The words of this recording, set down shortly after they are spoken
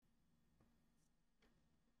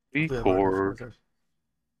Hopefully I have enough Record. reserves.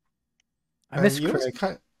 I Man, miss Craig.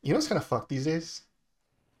 you know what's kind of fucked these days?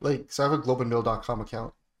 Like, so I have a globalmail.com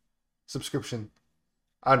account subscription.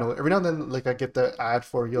 I don't know. Every now and then, like, I get the ad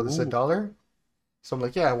for, yo, this is a Ooh. dollar. So I'm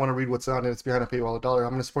like, yeah, I want to read what's on it. It's behind a paywall, a dollar.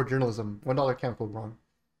 I'm going to support journalism. $1 can't go wrong.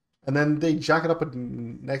 And then they jack it up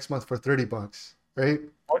next month for $30, right?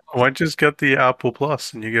 Why don't you just get the Apple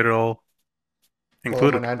Plus and you get it all Well,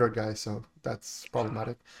 I'm an included? Android guy, so that's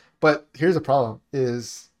problematic. But here's the problem: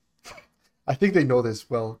 is I think they know this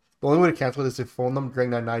well. The only way to cancel it is to phone them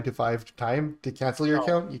during that 9 to 5 time to cancel your No.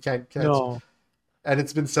 account. You can't cancel. No. And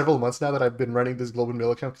it's been several months now that I've been running this Global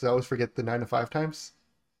Mail account because I always forget the 9 to 5 times.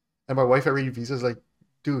 And my wife at Ready Visa is like,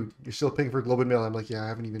 dude, you're still paying for Global Mail. I'm like, yeah, I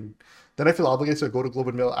haven't even. Then I feel obligated to go to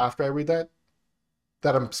Global Mail after I read that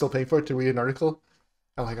I'm still paying for it to read an article.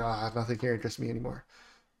 I'm like, ah, nothing here interests me anymore.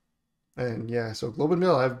 And yeah, so Globe and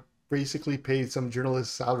Mail, I've basically paid some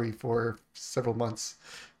journalist's salary for several months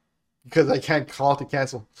because I can't call to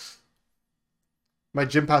cancel. My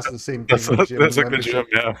gym pass is the same That's thing. My that's gym a good gym, membership.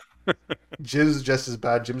 yeah. Gym's just as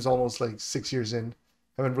bad. Gym's almost like 6 years in.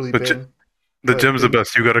 Haven't really But been, the but gym's the they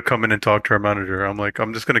best. You got to come in and talk to our manager. I'm like,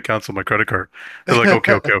 I'm just gonna cancel my credit card. They're like,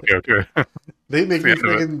 okay, okay, okay, okay. they That's make the me end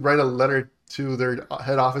of it. freaking write a letter to their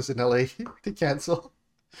head office in LA to cancel.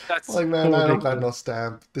 I'm That's like, man, so I don't got ridiculous. no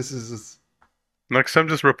stamp. This is Next time,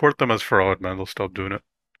 just report them as fraud, man. They'll stop doing it.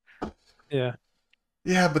 Yeah.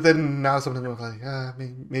 yeah, but then now sometimes I'm like, ah,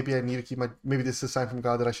 maybe I need to keep my maybe this is a sign from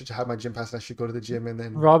God that I should have my gym pass and I should go to the gym and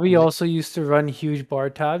then Robbie like also used to run huge bar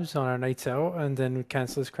tabs on our nights out and then would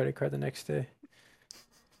cancel his credit card the next day.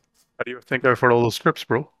 How do you think I afford all those trips,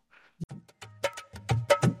 bro?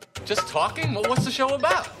 Just talking? Well, what's the show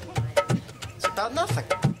about? It's about nothing.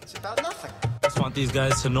 It's about nothing. Just want these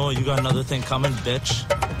guys to know you got another thing coming, bitch.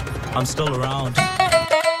 I'm still around.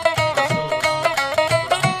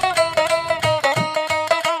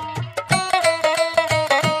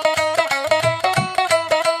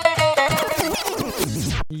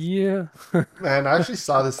 Yeah. man, I actually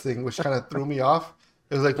saw this thing which kind of threw me off.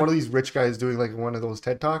 It was like one of these rich guys doing like one of those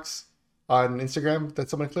TED Talks on Instagram that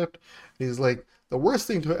someone clipped. He's like, the worst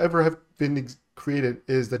thing to ever have been created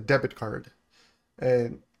is the debit card.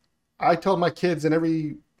 And I tell my kids and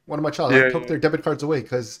every one of my child, I Yeah, took yeah. their debit cards away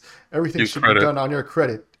because everything Use should be credit. done on your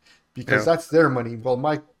credit because Yeah. that's their money. While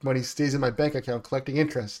my money stays in my bank account collecting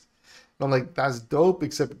interest. And I'm like, that's dope,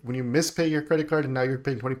 except when you mispay your credit card and now you're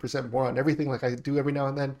paying 20% more on everything like I do every now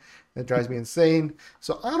and then, it drives me insane.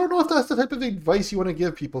 So I don't know if that's the type of advice you want to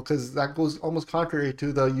give people because that goes almost contrary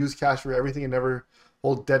to the use cash for everything and never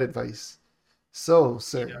hold debt advice. So,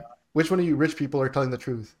 sir, which one of you rich people are telling the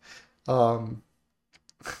truth? Um,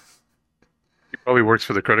 He probably works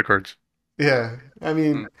for the credit cards. yeah, I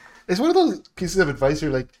Mm. mean, it's one of those pieces of advice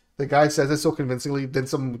where like the guy says it so convincingly, then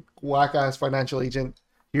some whack ass financial agent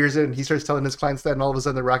hears it and he starts telling his clients that, and all of a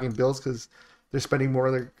sudden they're racking bills because they're spending more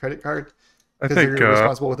on their credit card I because they're think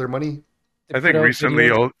responsible with their money. They I put think out recently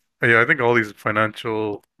videos. I think all these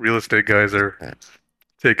financial real estate guys are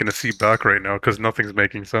taking a seat back right now because nothing's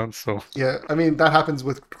making sense. So, Yeah, I mean that happens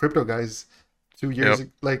with crypto guys. 2 years, yep.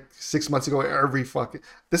 like 6 months ago, every fucking.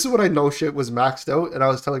 This is when I know shit was maxed out, and I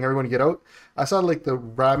was telling everyone to get out. I saw like the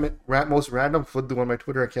most random food on my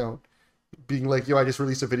Twitter account, being like, "Yo, I just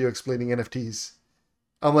released a video explaining NFTs."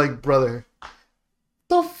 I'm like, brother,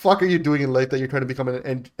 the fuck are you doing in life that you're trying to become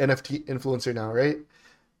an NFT influencer now, right?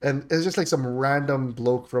 And it's just like some random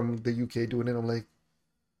bloke from the UK doing it. I'm like,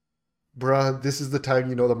 bruh, this is the time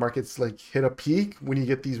you know the market's like hit a peak when you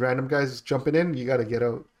get these random guys jumping in. You got to get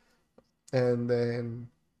out. And then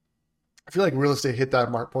I feel like real estate hit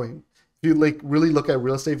that mark point. If you like really look at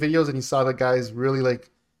real estate videos and you saw the guys really like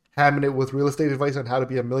hamming it with real estate advice on how to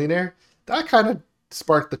be a millionaire, that kind of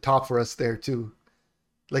sparked the top for us there too.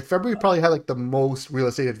 Like February probably had like the most real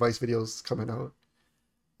estate advice videos coming out.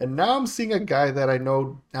 And now I'm seeing a guy that I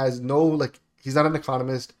know has no like he's not an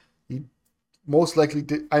economist. He most likely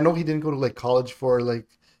did I know he didn't go to like college for like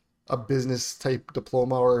a business type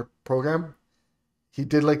diploma or program. He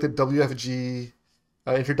did like the WFG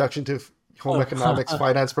Introduction to Home Oh. Economics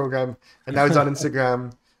Finance program, and now he's on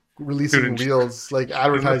Instagram releasing Students reels like and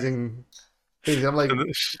advertising things. I'm like,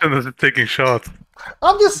 they're taking shots.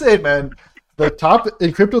 I'm just saying, man. The top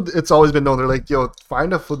in crypto, it's always been known. They're like, yo,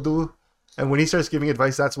 find a fudu, and when he starts giving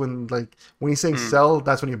advice, that's when like when he's saying Mm. sell,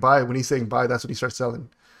 that's when you buy. When he's saying buy, that's when he starts selling.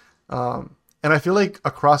 And I feel like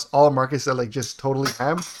across all markets that like just totally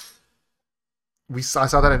ham, I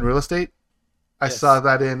saw that in real estate. I saw Yes.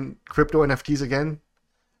 that in crypto NFTs again.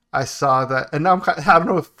 I saw that, and now I don't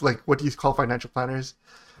know if like what do you call financial planners.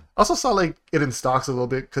 I also saw like it in stocks a little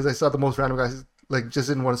bit because I saw the most random guys like just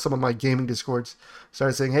in some of my gaming discords,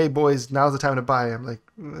 started saying, "Hey boys, now's the time to buy." I'm like,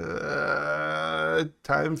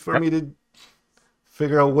 time for me to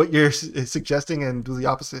figure out what you're suggesting and do the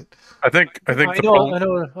opposite. I think I the know, problem. I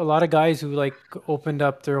know a lot of guys who like opened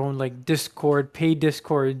up their own like paid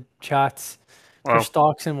Discord chats for Wow.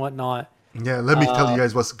 stocks and whatnot. Yeah, let me tell you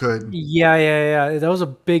guys what's good. Yeah. That was a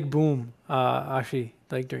big boom, actually,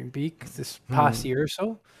 like during Beak this past year or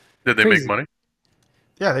so. Did they make Crazy. money?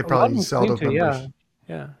 Yeah, they A lot of probably them sell claim those to, numbers,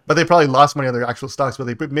 yeah. but they probably lost money on their actual stocks, but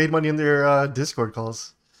they made money in their Discord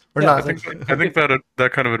calls, or Yeah, not. I think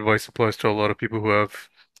that kind of advice applies to a lot of people who have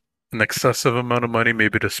an excessive amount of money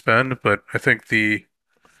maybe to spend, but I think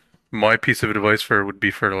my piece of advice would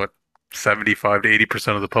be for like 75 to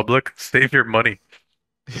 80% of the public, save your money.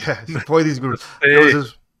 Yeah, support these groups. Just There was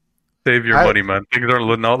this. save your I money, man. Things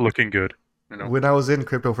are not looking good. When I was in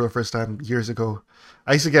crypto for the first time years ago,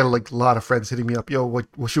 I used to get like a lot of friends hitting me up. Yo, what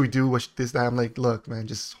should we do? What should this that? I'm like, look, man,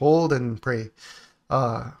 just hold and pray.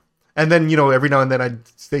 And then every now and then I'd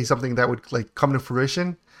say something that would like come to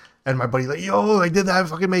fruition, and my buddy like, yo, I did that. I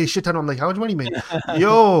fucking made a shit ton. I'm like, how much money you made?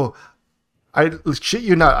 Yo, I shit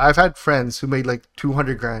you not. I've had friends who made like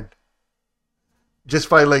 200 grand just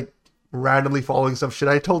by like randomly following some shit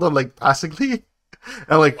I told them like passively. And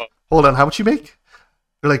I'm like, hold on, how much you make?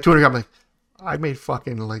 They're like 200 grand. I'm like, I made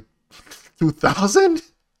fucking like 2,000?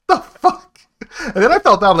 The fuck? And then I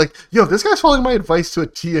felt down like, yo, this guy's following my advice to a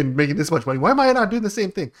T and making this much money. Why am I not doing the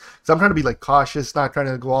same thing? So I'm trying to be like cautious, not trying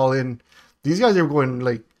to go all in. These guys are going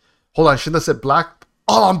like, hold on, shouldn't have said black?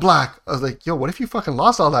 All on black. I was like, yo, what if you fucking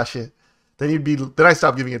lost all that shit? Then I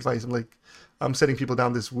stopped giving advice. I'm like, I'm setting people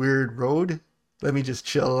down this weird road. Let me just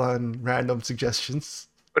chill on random suggestions.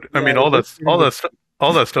 But I mean, all that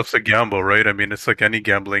stuff's a gamble, right? I mean, it's like any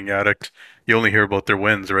gambling addict. You only hear about their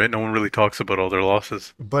wins, right? No one really talks about all their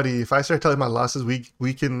losses. Buddy, if I start telling my losses,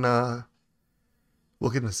 we can we'll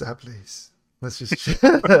get in a sad place. Let's just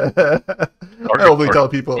I only tell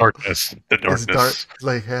people Darkness, the it's darkness. dark. It's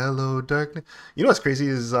like, hello, darkness. You know what's crazy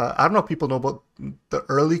is I don't know if people know about the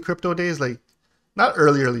early crypto days, like not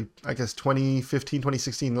early, I guess 2015,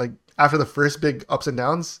 2016, like after the first big ups and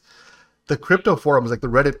downs. The crypto forums, like the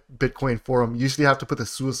Reddit Bitcoin forum, usually have to put the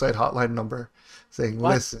suicide hotline number saying,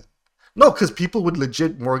 What? listen. No, because people would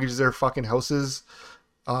legit mortgage their fucking houses,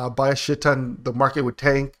 buy a shit ton, the market would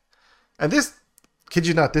tank. And this, kid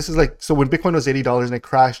you not, this is like, so when Bitcoin was $80 and it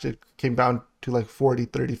crashed, it came down to like 40,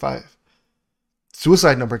 35.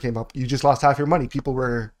 Suicide number came up. You just lost half your money.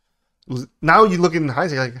 Now you look in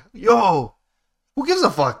hindsight, like, yo, who gives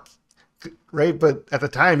a fuck? Right, but at the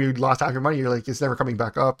time you lost half your money. You're like, it's never coming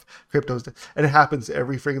back up. Crypto's, and it happens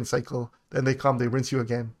every friggin' cycle. Then they rinse you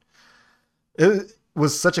again. It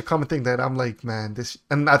was such a common thing that I'm like, man, this.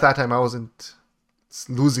 And at that time, I wasn't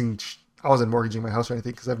mortgaging my house or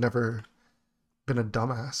anything because I've never been a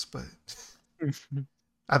dumbass. But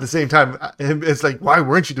at the same time, it's like, why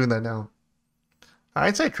weren't you doing that now?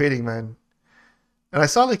 Hindsight trading, man. And I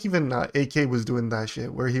saw like even AK was doing that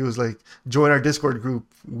shit where he was like, join our Discord group.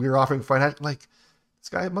 We're offering financial. Like, this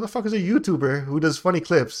guy, motherfucker's a YouTuber who does funny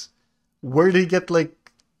clips. Where did he get like?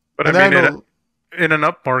 But and I then mean, in an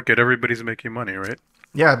up market, everybody's making money, right?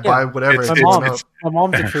 buy whatever. It's- going it's- up. My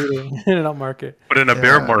mom's a trader in an up market. But in a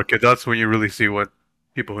bear Yeah. market, that's when you really see what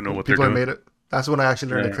people who know what People they're have doing. made it. That's when I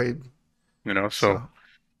actually learned to Yeah. trade. So So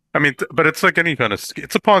I mean, but it's like any kind of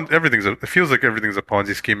it's a it feels like everything's a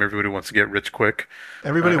Ponzi scheme. Everybody wants to get rich quick.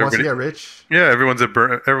 everybody wants to everybody- get rich. Yeah,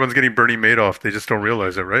 everyone's getting Bernie Madoff. They just don't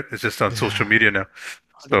realize it, right? It's just on social media now.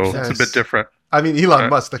 So it's a Yes. bit different. I mean, Elon Uh,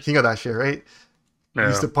 Musk, the king of that shit, right? He Yeah.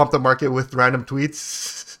 used to pump the market with random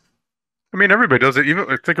tweets. I mean, everybody does it. Even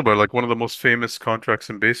like, think about it, like one of the most famous contracts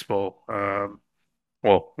in baseball.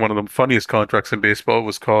 Well, one of the funniest contracts in baseball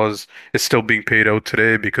is still being paid out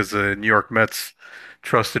today because the New York Mets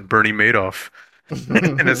trusted Bernie Madoff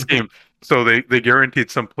in his game. So they guaranteed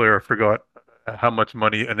some player, I forgot how much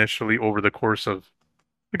money initially over the course of,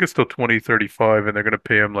 I think it's still 2035, and they're going to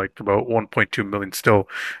pay him like about 1.2 million still.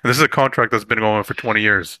 And this is a contract that's been going on for 20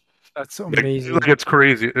 years. That's Like, amazing. like it's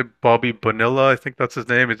crazy. Bobby Bonilla, I think that's his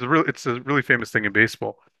name. It's a really famous thing in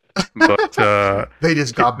baseball. But They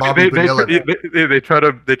just got Bobby Vanilla. they try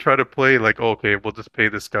to play like, oh, okay, we'll just pay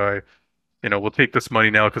this guy. We'll take this money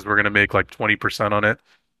now because we're gonna make like 20% on it,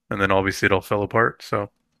 and then obviously it all fell apart. So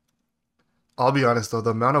I'll be honest though,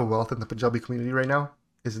 the amount of wealth in the Punjabi community right now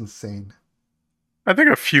is insane. I think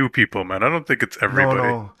a few people, man. I don't think it's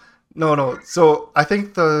everybody. No. So I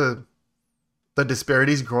think the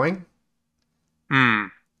disparity is growing, Hmm.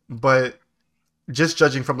 but just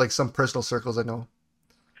judging from like some personal circles I know,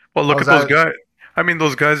 Well, look How's at those that? guys. I mean,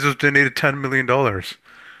 those guys just donated $10 million.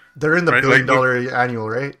 they're in the Right, $1 billion like, annual,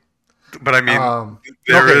 right? But I mean, Um,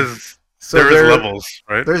 there okay, is so there is there levels,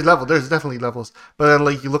 right? there's definitely levels. But then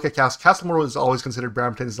like you look at Castlemore was always considered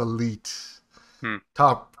Brampton's elite. Hmm.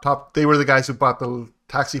 Top. They were the guys who bought the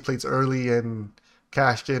taxi plates early and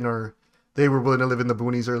cashed in, or they were willing to live in the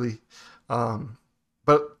boonies early.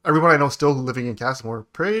 But everyone I know still living in Castlemore,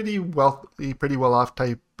 pretty wealthy, pretty well off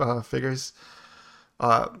type figures.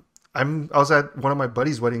 Uh, I was at one of my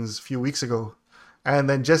buddies' weddings a few weeks ago, and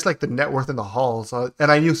then just like the net worth in the halls,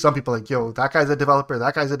 and I knew some people like, yo, that guy's a developer,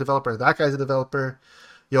 that guy's a developer, that guy's a developer,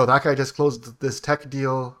 yo, that guy just closed this tech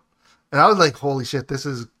deal, and I was like, holy shit, this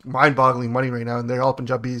is mind-boggling money right now, and they're all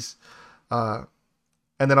Punjabis. Uh,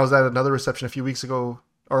 and then I was at another reception a few weeks ago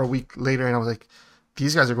or a week later, and I was like,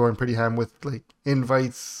 these guys are going pretty ham with like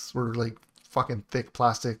invites were like fucking thick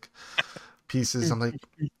plastic pieces. I'm like,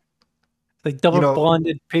 Like double know-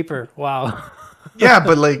 bonded paper. Wow. yeah,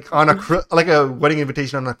 but like on like a wedding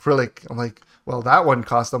invitation on acrylic. I'm like, well, that one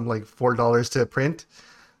cost them like $4 to print.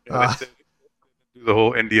 Yeah, they do the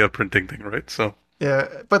whole India printing thing, right? So Yeah,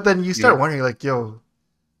 but then you start Yeah. wondering, like, yo,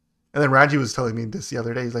 and then Ranji was telling me this the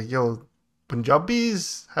other day. He's like, yo,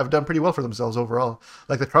 Punjabis have done pretty well for themselves overall.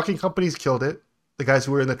 Like the trucking companies killed it. The guys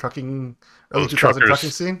who were in the trucking early Those 2000 truckers. trucking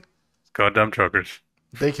scene, goddamn truckers.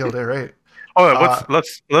 they killed it, right? Oh, yeah,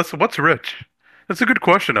 what's rich? That's a good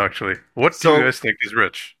question, actually. What do So- you guys think is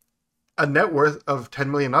rich? A net worth of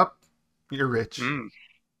 10 million up, you're rich. Mm.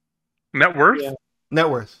 Net worth? Yeah. Net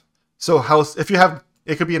worth. So house, if you have,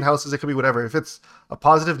 it could be in houses, it could be whatever. If it's a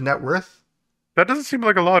positive net worth, That doesn't seem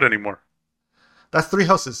like a lot anymore. that's 3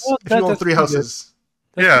 houses. Well, if you own that's 3 pretty good. houses,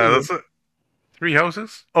 Yeah, pretty that's it. 3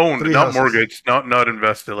 houses owned, 3 not houses. mortgaged, not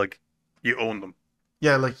invested. Like you own them.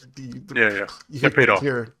 yeah, like Yeah. you They're get paid off.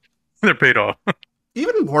 clear. They're paid off.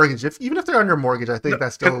 Even mortgage, even if they're under mortgage, I think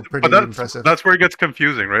that's still pretty But impressive. that's where it gets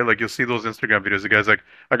confusing, right? Like you'll see those Instagram videos. The guy's like,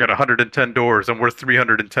 "I got 110 doors. I'm worth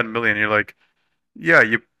 310 million." You're like, "Yeah,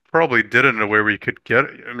 you probably did it in a way where you could get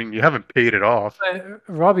it. I mean, you haven't paid it off."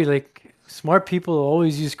 Robbie, like smart people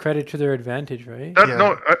always use credit to their advantage, right? Yeah.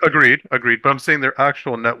 No, agreed. But I'm saying their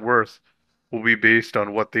actual net worth will be based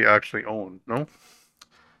on what they actually own. No,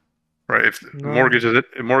 right? If No. mortgage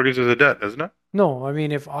is a debt, isn't it? No, I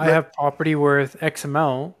mean if I Yeah. have property worth X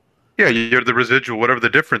amount, Yeah, you're the residual, whatever the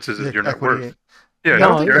difference is Yeah, your net equity. worth. Yeah, I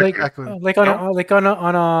don't No, think you're like- equity. like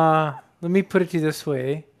on a let me put it to you this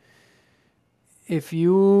way. If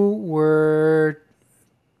you were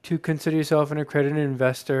to consider yourself an accredited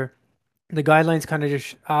investor, the guidelines kind of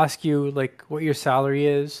just ask you like what your salary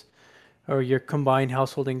is or your combined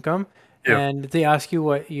household income. Yeah. And they ask you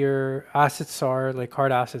what your assets are, like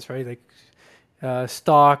hard assets, right? Like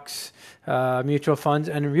stocks, mutual funds,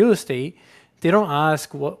 and real estate. They don't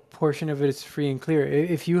ask what portion of it is free and clear.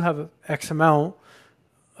 If you have X amount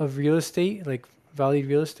of real estate, like valued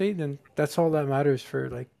real estate, then that's all that matters for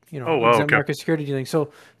like, Oh, wow, exempt okay. market security dealing.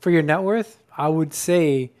 So for your net worth, I would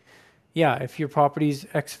say, yeah, if your property's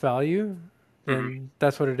X value, then Mm-hmm.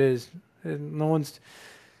 that's what it is. And no one's.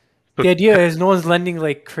 So The idea is no one's lending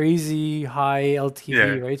like crazy high LTV, Yeah.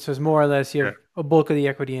 right? So it's more or less you have a bulk of the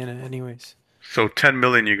equity in it, anyways. So 10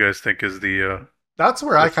 million, you guys think is the That's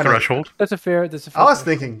where I kind of threshold? That's a fair. I was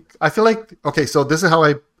thinking. I feel like okay. So this is how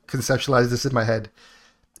I conceptualize this in my head.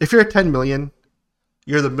 If you're at 10 million,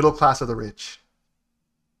 you're the middle class of the rich,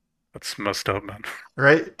 That's messed up, man.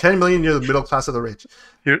 right? 10 million, you're the middle class of the rich.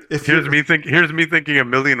 If Here's you- me thinking a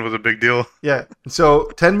million was a big deal. Yeah. So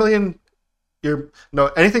 10 million,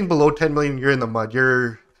 anything below 10 million, you're in the mud.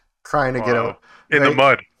 You're trying to get Wow. out. In the Right?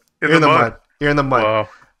 mud. You're in the mud. You're in the mud. Wow.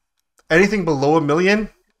 Anything below a million,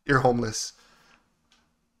 you're homeless.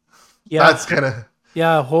 Yeah, That's kind of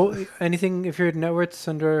yeah. Anything if your net worth's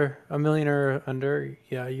under $1 million or under,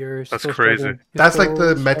 yeah, you're. That's still crazy. struggling. You're that's like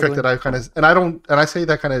the still metric that struggling. and I say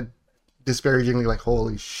that kind of disparagingly, like,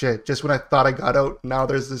 holy shit, just when I thought I got out, now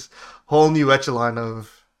there's this whole new echelon of,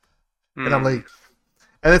 and I'm Mm. like,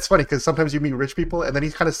 and it's funny because sometimes you meet rich people and then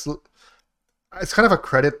he's kind of, it's kind of a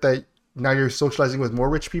credit that now you're socializing with more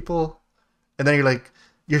rich people, and then you're like,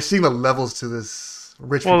 you're seeing the levels to this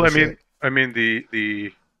rich Well, people I mean,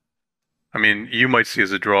 shit. I mean, you might see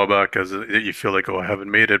as a drawback that you feel like, oh, I haven't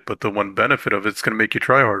made it, but the one benefit of it's going to make you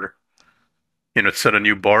try harder. You know, set a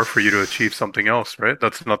new bar for you to achieve something else, right?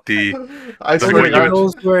 That's not the I that's swear what to you God. would-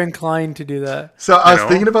 Those who are inclined to do that. So I was know?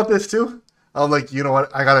 thinking about this too. I'm like, you know what?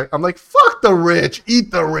 I'm like, fuck the rich,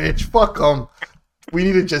 eat the rich, fuck them. We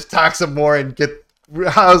need to just tax them more and get.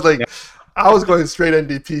 I was like, I was going straight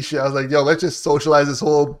NDP shit. I was like, yo, let's just socialize this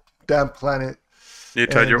whole damn planet. you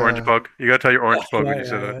tied your And, orange bug. You got to tie your orange bug when Yeah, you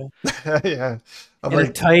say yeah, that. yeah. Yeah. I'm And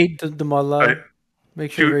like, tight the mullah. I-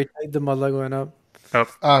 Make sure Dude. you're very tight the mullah going up. Oh,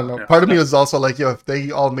 I don't know. Yeah. Part of me was also like, yo, if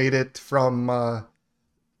they all made it from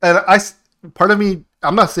and part of me,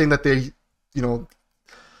 I'm not saying that they, you know,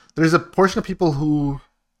 there's a portion of people who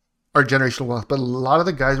are generational wealth, but a lot of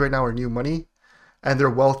the guys right now are new money, and their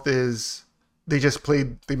wealth is they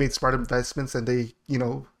made smart investments, and they,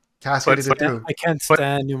 cascaded it through. I can't But-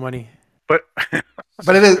 stand new money. but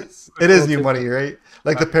But it is new Well, money, right?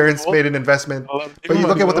 Like the parents made an investment, but you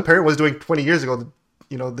look at what the parent was doing 20 years ago.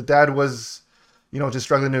 The dad was, just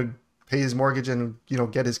struggling to pay his mortgage and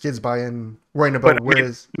get his kids by and worrying about But I where mean,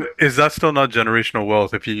 his. is that still not generational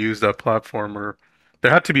wealth if you use that platform? Or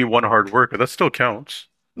there had to be one hard worker. That still counts.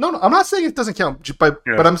 No, I'm not saying it doesn't count, but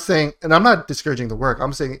Yeah. but I'm saying, and I'm not discouraging the work.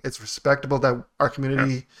 I'm saying it's respectable that our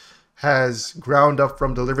community has ground up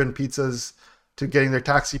from delivering pizzas to getting their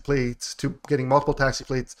taxi plates to getting multiple taxi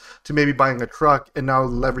plates to maybe buying a truck and now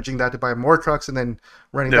leveraging that to buy more trucks and then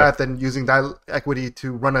running Yeah. that, then using that equity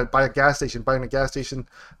to buy a gas station, buying a gas station,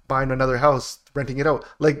 buying another house, renting it out.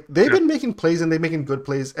 Like they've been making plays and they're making good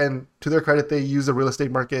plays. And to their credit, they use the real estate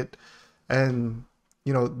market and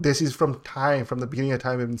this is from the beginning of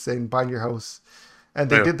time, they've been saying buying your house. And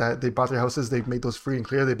they Yeah. did that. They bought their houses. They made those free and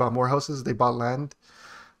clear. They bought more houses. They bought land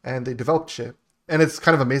and they developed shit. And it's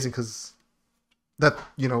kind of amazing because that,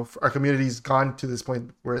 our community's gone to this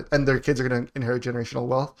point where, and their kids are going to inherit generational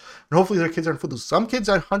wealth. And hopefully their kids aren't foodoos. Some kids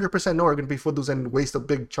I 100% know are going to be foodoos and waste a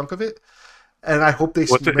big chunk of it. And I hope they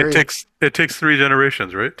It takes 3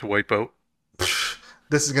 generations, right, to wipe out.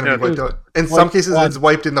 this is going to Yeah. be wiped out. In some cases, it's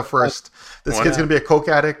wiped in the first. This One. kid's going to be a coke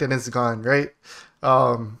addict and it's gone, right?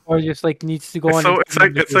 Or just like needs to go on. So it's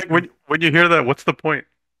like when you hear that, what's the point?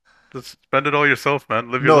 Just spend it all yourself,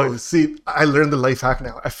 man. Live your No, life. see, I learned the life hack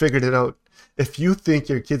now. I figured it out. If you think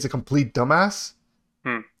your kid's a complete dumbass,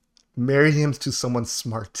 marry him to someone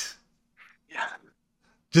smart. Yeah.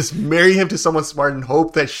 Just marry him to someone smart and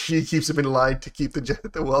hope that she keeps him in line to keep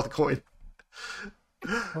the wealth going.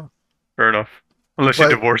 Fair enough. Unless But-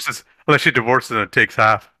 she divorces and it takes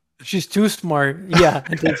half. She's too smart. Yeah,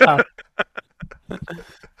 it takes half.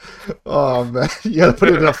 Oh man, you gotta put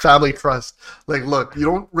it in a family trust. Like, look, you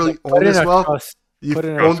don't really Put own it this in a wealth. trust. You Put it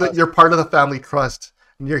in a own trust. you're part of the family trust,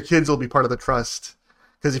 and your kids will be part of the trust.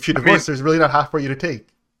 Because if you divorce, there's really not half for you to take.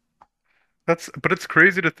 But it's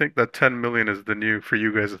crazy to think that 10 million is the new for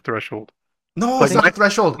you guys a threshold. No, Like it's not my- a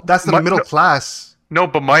threshold. That's the my- middle no. class. No,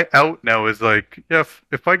 but my out now is like, yeah,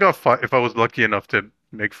 if I got if I was lucky enough to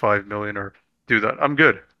make 5 million or do that, I'm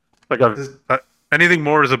good. Like anything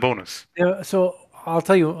more is a bonus. Yeah, so I'll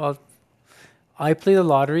tell you, I play the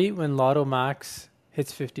lottery when Lotto Max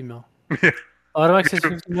hits 50 mil. Yeah. Lotto Max hits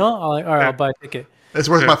 50 mil, I'll buy a ticket. It's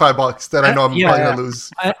worth my $5 that I know I'm Yeah, probably yeah. gonna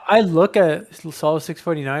lose. I look at Sol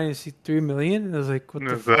 649 and see 3 million, and I was like, what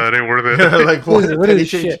the fuck? That ain't worth it. Like, What is penny this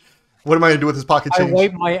change. shit? What am I gonna do with this pocket I change?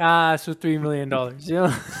 wipe my ass with $3 million, you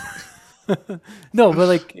know? No, but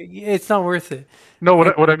like, it's not worth it. No,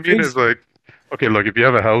 what I mean Crazy. is like, okay, look, if you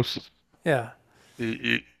have a house, Yeah.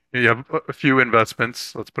 you have a few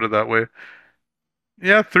investments, let's put it that way.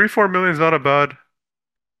 Yeah, 3-4 million is not a bad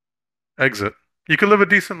exit. You can live a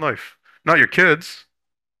decent life. Not your kids,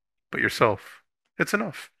 but yourself. It's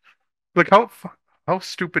enough. Like how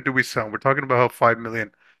stupid do we sound? We're talking about how 5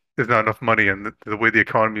 million is not enough money and the way the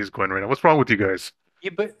economy is going right now. What's wrong with you guys?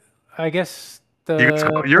 Yeah, but I guess the You guys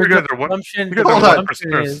are one- presumption, you guys are the one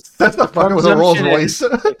presumption percenters. is That's not fucking with a Rolls Presumption Royce.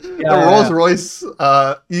 The yeah. Rolls Royce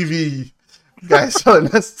EV guy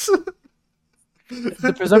selling us.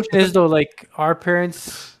 the presumption is though, like our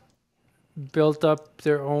parents built up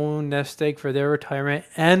their own nest egg for their retirement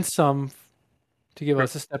and some to give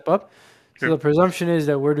us a step up. So Sure. the presumption is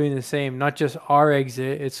that we're doing the same, not just our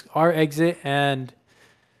exit. It's our exit and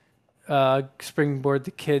springboard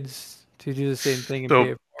the kids to do the same thing and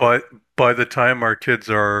pay So it. by the time our kids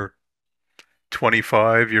are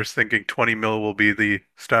 25, you're thinking 20 mil will be the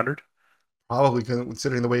standard? Probably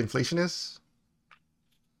considering the way inflation is.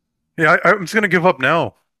 Yeah, I'm just gonna give up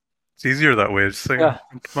now. It's easier that way. Just saying, Yeah.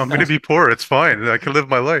 I'm gonna be poor. It's fine. I can live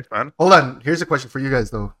my life, man. Hold on. Here's a question for you guys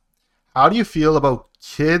though. How do you feel about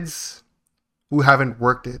kids who haven't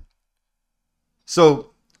worked it?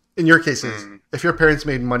 So, in your cases, if your parents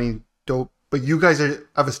made money, dope, but you guys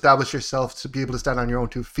have established yourself to be able to stand on your own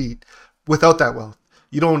 2 feet without that wealth.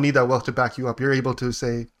 You don't need that wealth to back you up. You're able to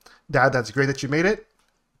say, "Dad, that's great that you made it.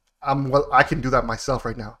 I can do that myself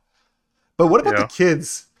right now." But what about Yeah. the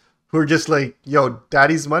kids who are just like, "Yo,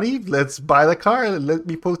 daddy's money. Let's buy the car. Let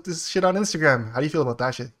me post this shit on Instagram." How do you feel about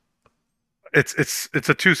that shit? It's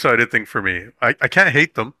a two-sided thing for me. I can't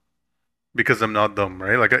hate them because I'm not them,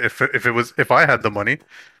 right? Like if I had the money,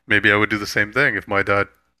 maybe I would do the same thing if my dad,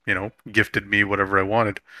 gifted me whatever I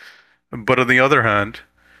wanted. But on the other hand,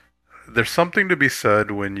 there's something to be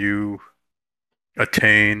said when you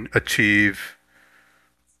achieve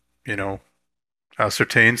you know,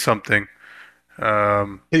 ascertain something.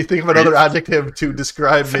 Um, Can you think of or another adjective to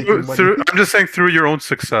describe making money? I'm just saying through your own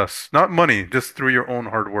success, not money, just through your own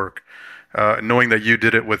hard work, knowing that you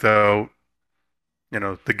did it without,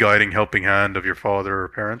 the guiding, helping hand of your father or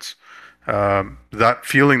parents. That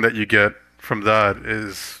feeling that you get from that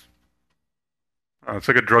is, it's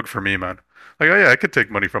like a drug for me, man. Like, oh yeah, I could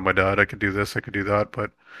take money from my dad. I could do this. I could do that.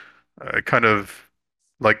 But I kind of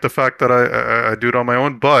like the fact that I do it on my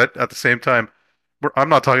own. But at the same time, I'm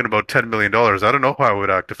not talking about $10 million. I don't know how I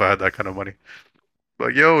would act if I had that kind of money.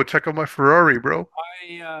 Like, yo, check out my Ferrari, bro.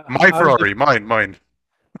 My I have a Ferrari, mine.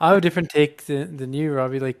 I have a different take than you,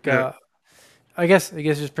 Robbie. Like, Yeah, I guess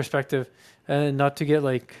just perspective, and not to get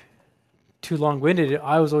like too long-winded.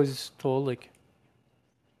 I was always told like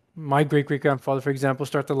my great-great-grandfather, for example,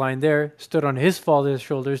 start the line there, stood on his father's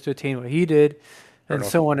shoulders to attain what he did, fair and enough.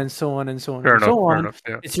 so on and so on and so on Fair and enough. so Fair on. enough.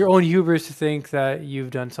 Yeah. It's your own hubris to think that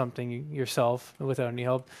you've done something yourself without any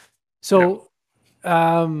help. Yeah. So,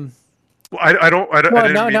 um, Well, I well,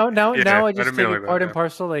 didn't mean. now Yeah, I I just didn't mean take it it like part that. and Yeah.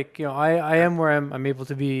 parcel. Like, I am where I'm able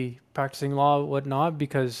to be practicing law, whatnot,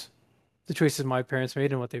 because the choices my parents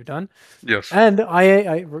made and what they've done. Yes. And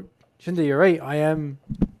Shinda, you're right. I am,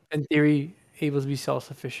 in theory, able to be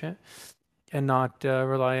self-sufficient and not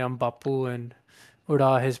rely on Bapu and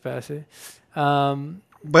Ura his paise. Um,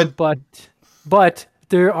 But but but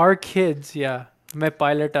there are kids, yeah. मैं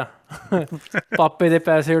pilot पापे दे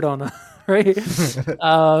पैसे उड़ाना, right?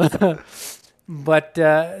 uh, but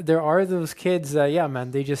there are those kids that, yeah,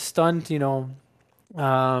 man, they just stunt, uh,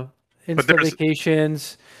 But Insta there's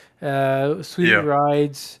vacations, sweet yeah.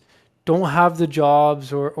 rides, don't have the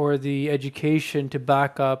jobs or the education to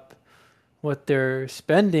back up what they're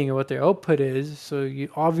spending or what their output is. So you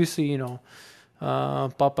obviously,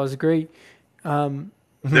 Papa's great.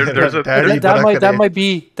 There's a But Daddy that Barakade.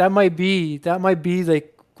 might be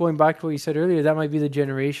like going back to what you said earlier. That might be the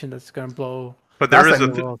generation that's gonna blow but That's there is like a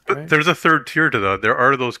the world, but right? there's a third tier to that. There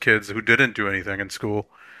are those kids who didn't do anything in school,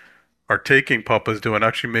 are taking Papa's do and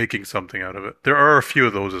actually making something out of it. There are a few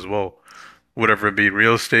of those as well. Whatever it be,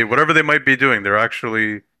 real estate, whatever they might be doing, they're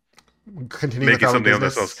actually Continuing the making family something of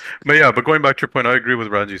themselves. business. But yeah, but going back to your point, I agree with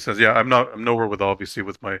Ranji. Says, yeah, I'm nowhere with obviously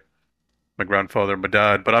with my grandfather and my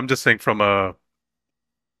dad, but I'm just saying from a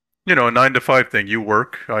 9 to 5 thing. You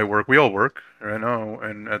work, I work, we all work, right now,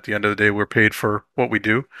 and at the end of the day, we're paid for what we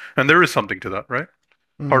do, and there is something to that, right?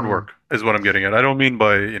 Hard Mm. work is what I'm getting at. I don't mean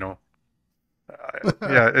by, yeah,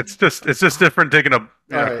 it's just different taking a All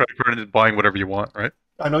right. credit card and just buying whatever you want, right?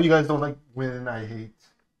 I know you guys don't like when I hate,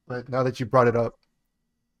 but now that you brought it up,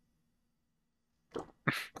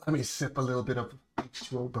 let me sip a little bit of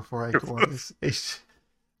H2O before I go on this.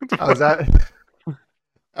 I was at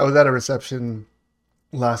I was at a reception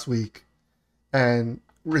last week, and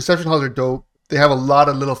reception halls are dope. They have a lot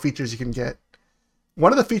of little features you can get.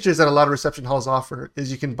 One of the features that a lot of reception halls offer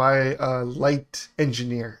is you can buy a light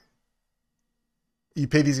engineer. You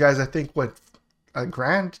pay these guys, I think, what,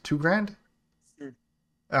 $1,000, $2,000,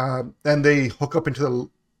 and they hook up into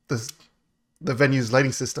the venue's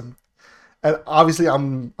lighting system. And obviously,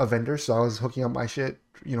 I'm a vendor, so I was hooking up my shit,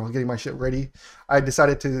 getting my shit ready. I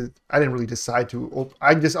didn't really decide to.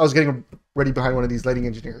 I was getting ready behind one of these lighting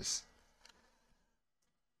engineers.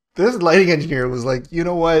 This lighting engineer was like, you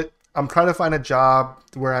know what? I'm trying to find a job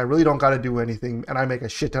where I really don't got to do anything, and I make a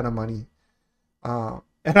shit ton of money.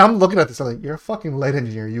 And I'm looking at this, I'm like, you're a fucking light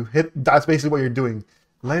engineer. That's basically what you're doing.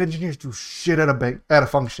 Light engineers do shit at a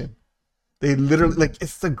function. They literally, like,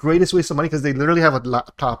 it's the greatest waste of money because they literally have a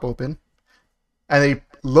laptop open and they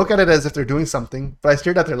look at it as if they're doing something. But I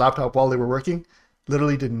stared at their laptop while they were working,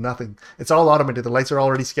 literally did nothing. It's all automated. The lights are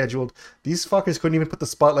already scheduled. These fuckers couldn't even put the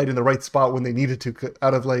spotlight in the right spot when they needed to.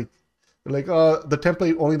 Out of like, they're like, the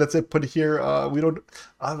template only, that's it. Put it here. We don't.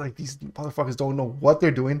 I like, these motherfuckers don't know what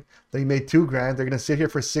they're doing. They made $2,000. They're gonna sit here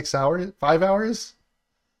for 6 hours, 5 hours.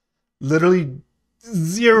 Literally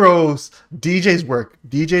zeros. DJs work.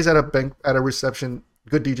 DJs at a reception.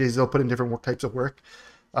 Good DJs. They'll put in different types of work.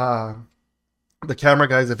 The camera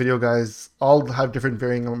guys, the video guys, all have different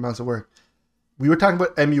varying amounts of work. We were talking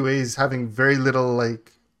about MUAs having very little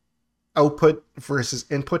like output versus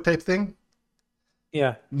input type thing.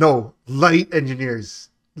 Yeah. No, light engineers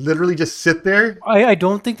literally just sit there. I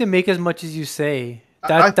don't think they make as much as you say.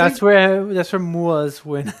 That's think- where Muas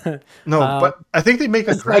win. No, but I think they make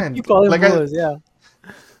a That's why I grand. keep calling Like Muas, yeah.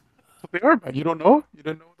 They are, man. You don't know? You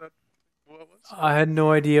didn't know that? What was? I had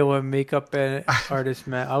no idea what makeup artist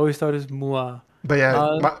meant. I always thought it was Mua. But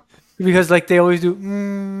yeah, Because like they always do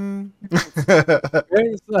right?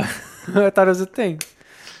 I thought it was a thing.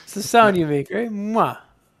 It's the sound you make, right? Mua.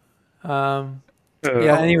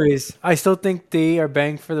 Yeah. Anyways, I still think they are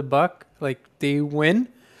bang for the buck. Like they win.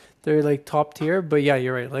 They're like top tier. But yeah,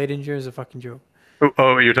 you're right. Light engineer is a fucking joke.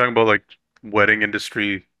 Oh, you're talking about like wedding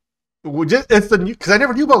industry. It's the new because I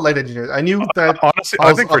never knew about light engineers. I knew that Honestly,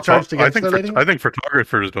 I was charged to I get think the lighting. I think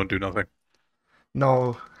photographers don't do nothing.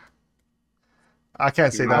 No, I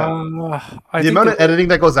can't say that. I The think amount of that- editing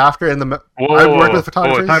that goes after and Whoa, I've worked with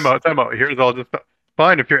photographers. time out. Here's all just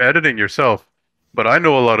fine if you're editing yourself, but I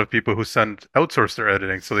know a lot of people who outsource their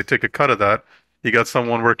editing, so they take a cut of that. You got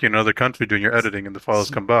someone working in another country doing your editing, and the files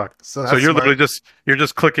come back. So So that's you're smart. literally you're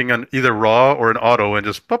just clicking on either raw or an auto and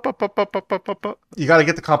just pop, pop, pop, pop, pop, pop, pop, pop. You got to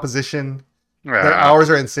get the composition. Their Ah, hours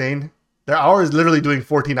are insane. Their hours literally doing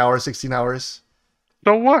 14 hours, 16 hours.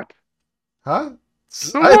 so what? Huh?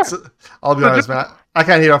 So what? I'll be So honest, just- man. I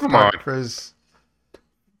can't hate off Come on. photographers.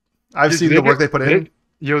 I've seen They the work get- they put in.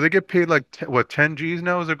 They get paid like 10 G's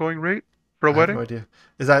now is their going rate for a I have wedding? no idea.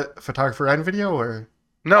 Is that photographer and video or?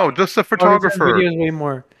 No, just a Photographer photographer. video is way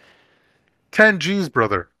more. 10 G's,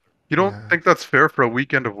 brother. You don't Yeah. think that's fair for a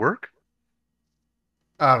weekend of work?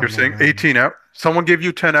 I don't You're know, saying man. 18 hours. Someone gave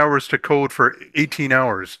you 10 hours to code for 18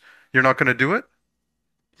 hours. You're not going to do it?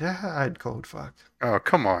 Yeah, I'd code. Fuck. Oh,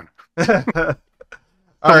 come on.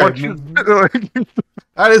 All right,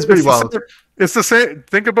 that is pretty wild. It's the same.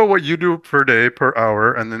 Think about what you do per day, per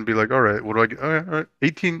hour, and then be like, all right, what do I get? All right.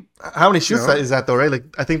 18. How many shoots You know? that is that though? Right? Like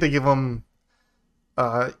I think they give them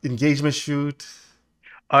engagement shoot.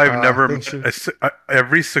 I've never thanks, met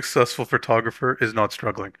every successful photographer is not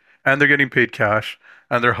struggling, and they're getting paid cash,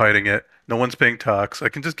 and they're hiding it. No one's paying tax. I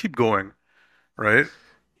can just keep going, right?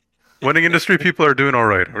 Wedding industry people are doing all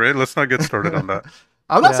right. All right, let's not get started on that.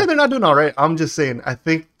 I'm not Yeah. saying they're not doing all right. I'm just saying I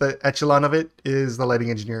think the echelon of it is the lighting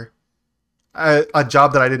engineer, a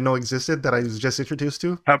job that I didn't know existed that I was just introduced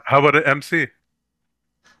to. How about an MC?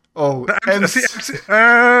 Oh,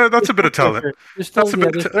 That's a bit of talent. There's still, That's a yeah,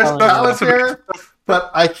 bit- there's there's talent. talent there,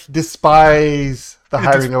 but I despise the You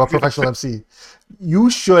hiring of a professional MC. You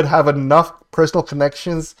should have enough personal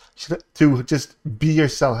connections to just be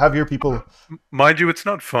yourself. Have your people. Mind you, it's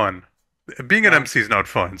not fun. Being an MC is not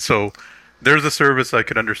fun. So there's a service I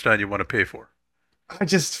could understand you want to pay for. I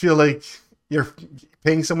just feel like you're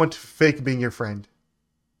paying someone to fake being your friend,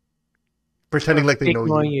 pretending like they Fake know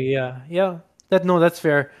knowing you. you. Yeah. That's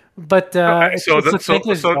fair. But Okay, it's, so it's a that- so-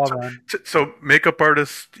 thankless so- job, man. So makeup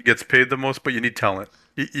artist gets paid the most, but you need talent.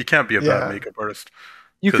 You can't be a Yeah. bad makeup artist.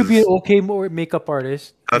 You could be an 'cause- okay makeup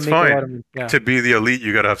artist. and That's make a lot fine. of money. Yeah, To be the elite,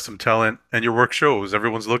 you got to have some talent, and your work shows.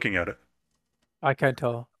 Everyone's looking at it. I can't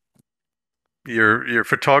tell. Your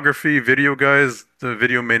photography, video guys, the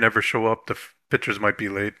video may never show up. The pictures might be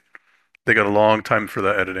late. They got a long time for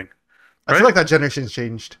that editing. I feel Right? like that generation's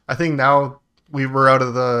changed. I think now we're out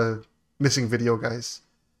of the missing video guys.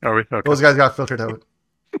 Are we? Okay. Those guys got filtered out.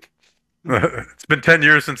 It's been 10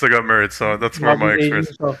 years since I got married, so that's more my Robbie dating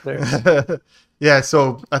experience. himself there. Yeah,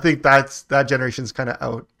 so I think that generation's kind of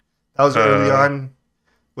out. That was early Uh, on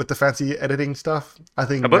with the fancy editing stuff. I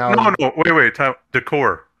think But now. no, wait, time.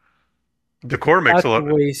 Decor. Decor makes That's a a lot.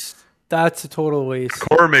 waste. That's a total waste.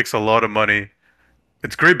 Decor makes a lot of money.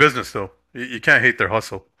 It's great business though. You can't hate their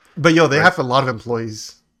hustle. But yo, they Right. have a lot of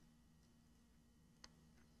employees.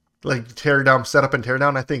 Like tear down, set up and tear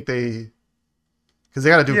down. I think because they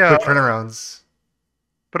got to do Yeah. quick turnarounds.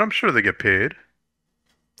 But I'm sure they get paid.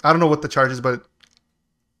 I don't know what the charge is, but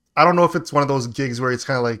I don't know if it's one of those gigs where it's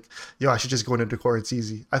kind of like, yo, I should just go into decor. It's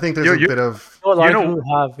easy. I think there's Yo, a you- bit of. No, a lot You of know-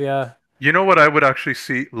 people have, yeah. You know what I would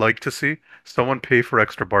actually like to see? Someone pay for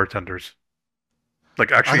extra bartenders.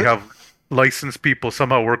 Like actually I have licensed people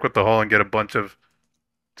somehow work with the hall and get a bunch of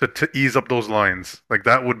to ease up those lines. Like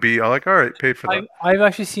that would be like, all right, paid for that. I've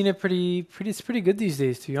actually seen it pretty. It's pretty good these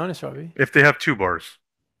days, to be honest, Robbie. If they have 2 bars.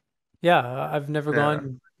 Yeah, I've never Yeah.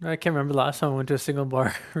 gone. I can't remember the last time I went to a single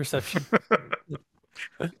bar reception.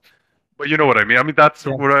 But you know what I mean. I mean that's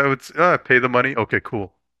Yeah. what I would pay the money. Okay,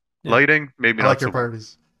 cool. Yeah. Lighting, maybe I not like so your much.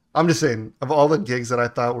 priorities. I'm just saying, of all the gigs that I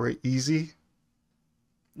thought were easy,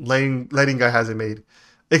 lighting guy hasn't made.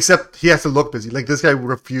 Except he has to look busy. Like this guy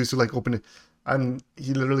refused to like open it, and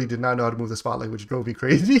he literally did not know how to move the spotlight, which drove me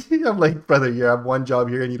crazy. I'm like, brother, you have one job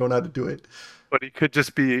here and you don't know how to do it. But he could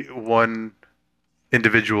just be one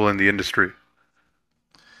individual in the industry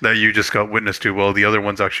that you just got witness to, while the other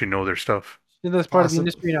ones actually know their stuff. That's part of the Awesome.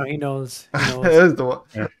 industry now. He knows. He knows. That is the one.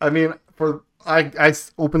 Yeah. I mean, I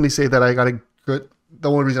openly say that I got a good. The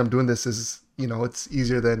only reason I'm doing this is it's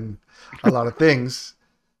easier than a lot of things.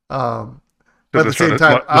 But at the same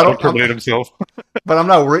time, I don't. incriminate himself. But I'm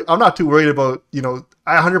not worried. I'm not too worried about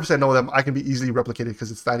I 100% know that I can be easily replicated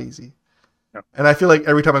because it's that easy. Yeah. And I feel like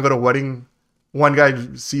every time I go to a wedding, one guy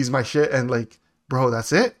sees my shit and like, bro,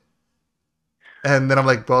 that's it. And then I'm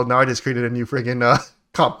like, well, now I just created a new friggin'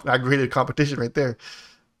 aggregated competition right there.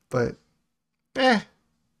 But eh,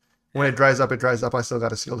 when it dries up, it dries up. I still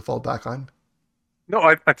got a skill to fall back on. No,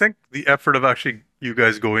 I think the effort of actually you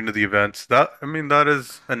guys going to the events, that I mean that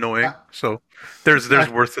is I, annoying. So there's I,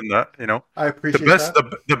 worth in that, you know. I The appreciate best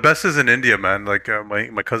that. the best is in India, man. Like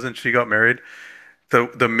my cousin, she got married.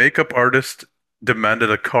 The makeup artist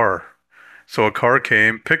demanded a car. So a car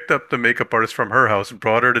came, picked up the makeup artist from her house,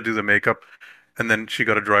 brought her to do the makeup, and then she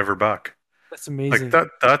got to drive her back. That's Like amazing.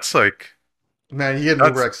 that's like Man, you get an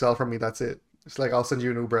Uber that's XL from me. That's it. It's like I'll send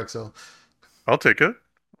you an Uber XL. I'll take it.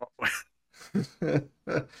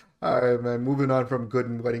 All right, man. Moving on from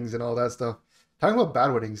good weddings and all that stuff. Talking about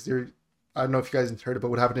bad weddings. I don't know if you guys heard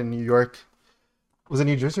about what happened in New York. Was it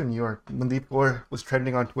New Jersey or New York? Mandeep Kaur was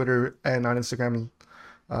trending on Twitter and on Instagram.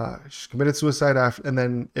 She committed suicide after, and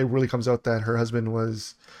then it really comes out that her husband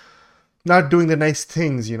was not doing the nice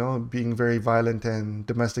things, being very violent and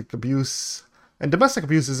domestic abuse. And domestic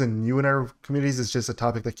abuse isn't new in our communities. It's just a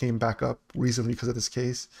topic that came back up recently because of this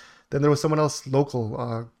case. Then there was someone else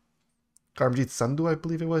local, Karmjit Sandhu, I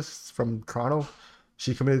believe it was, from Toronto.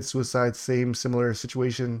 She committed suicide, same similar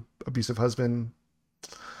situation, abusive husband,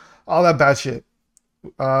 all that bad shit.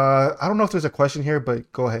 I don't know if there's a question here,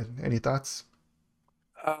 but go ahead. Any thoughts?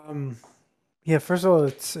 Um, yeah, first of all,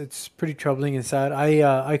 it's pretty troubling and sad.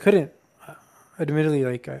 I couldn't, admittedly,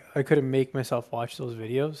 like I couldn't make myself watch those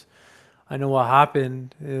videos. I know what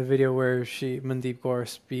happened in the video where Mandeep Kaur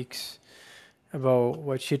speaks about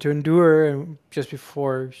what she had to endure, and just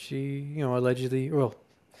before she, allegedly, well,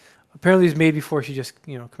 apparently it's made before she just,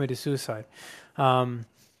 committed suicide. Um,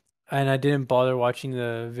 and I didn't bother watching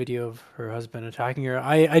the video of her husband attacking her.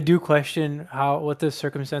 I do question what the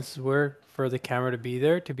circumstances were for the camera to be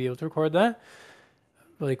there to be able to record that.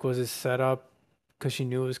 Like, was it set up because she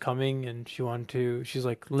knew it was coming and she wanted to? She's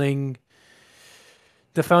like laying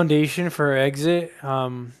the foundation for her exit.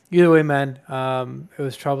 Either way, man, it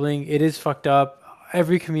was troubling. It is fucked up.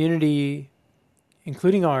 Every community,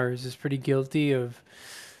 including ours, is pretty guilty of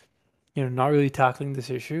not really tackling this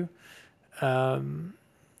issue. Um,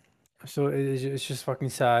 so it's just fucking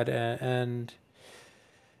sad, and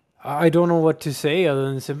I don't know what to say other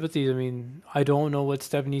than sympathies. I mean, I don't know what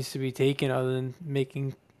step needs to be taken other than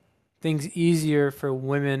making things easier for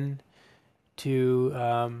women to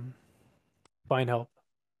find help.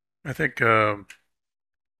 I think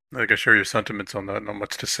like I share your sentiments on that. Not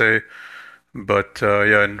much to say, but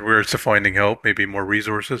yeah, and where it's to finding help, maybe more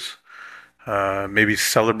resources, maybe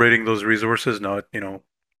celebrating those resources. Not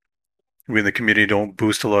we in the community don't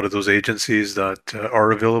boost a lot of those agencies that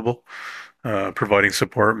are available, providing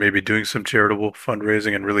support, maybe doing some charitable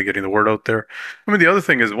fundraising and really getting the word out there. I mean, the other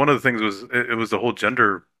thing is one of the things was it was the whole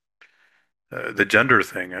the gender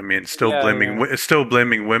thing. I mean, Yeah, yeah. still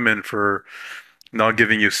blaming women for not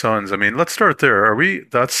giving you sons. I mean, let's start there. Are we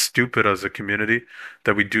that stupid as a community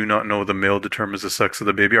that we do not know the male determines the sex of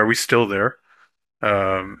the baby? Are we still there?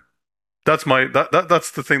 Um, that's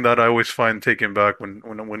the thing that I always find taken back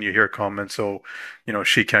when you hear comments. So,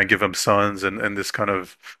 she can't give him sons and this kind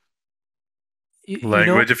of You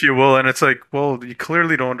know, language, if you will. And it's like, well, you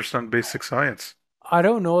clearly don't understand basic science, I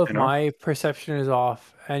don't know if you know? my perception is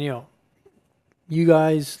off, and you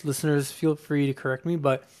guys, listeners, feel free to correct me,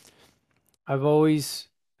 but I've always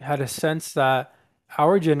had a sense that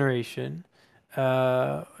our generation,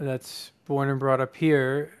 that's born and brought up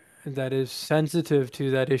here, that is sensitive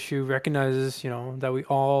to that issue, recognizes, that we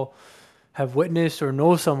all have witnessed or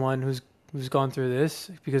know someone who's gone through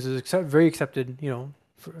this because it was very accepted,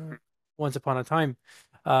 once upon a time,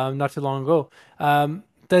 not too long ago,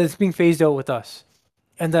 that it's being phased out with us,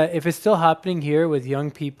 and that if it's still happening here with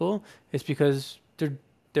young people, it's because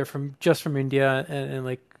they're from India, and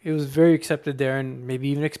like it was very accepted there and maybe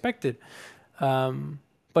even expected,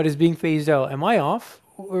 but it's being phased out. Am I off,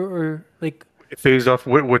 or like Phased off.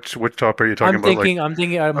 Which top are you talking about? Like, I'm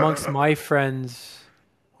thinking amongst uh, my friends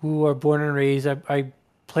who are born and raised. I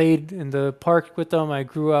played in the park with them. I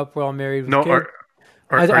grew up. We're all married with no, kids.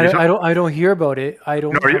 are you I don't hear about it. I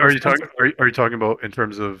no, don't have a are you sense talking of are you talking about in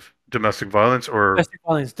terms of domestic violence or domestic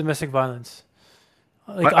violence. Domestic violence.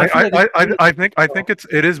 Like I feel like I think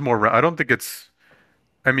it is more I don't think it's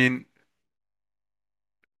I mean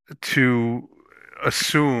to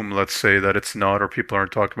assume, let's say, that it's not or people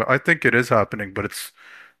aren't talking about. I think it is happening, but it's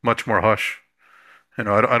much more hush.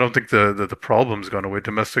 I don't think the problem's gone away.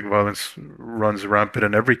 Domestic violence runs rampant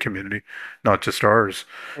in every community, not just ours.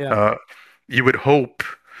 yeah. Uh, you would hope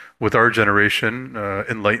with our generation,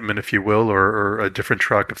 enlightenment, if you will, or a different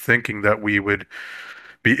track of thinking, that we would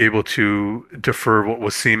be able to defer what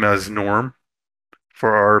was seen as norm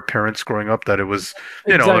for our parents growing up that it was,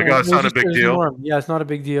 like, Exactly. oh, It it's was not a just big there's deal. norm. Yeah, it's not a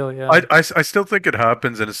big deal. Yeah. I still think it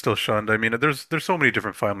happens and it's still shunned. I mean, there's so many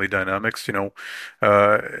different family dynamics, uh,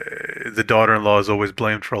 the daughter-in-law is always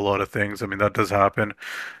blamed for a lot of things. I mean, that does happen.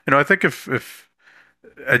 I think if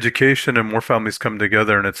education and more families come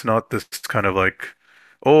together and it's not this kind of like,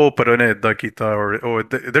 oh, pero da kita, or oh,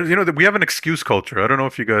 there, we have an excuse culture. I don't know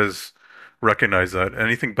if you guys recognize that.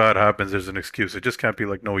 Anything bad happens, there's an excuse. It just can't be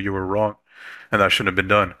like, no, you were wrong, and that shouldn't have been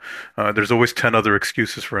done. There's always 10 other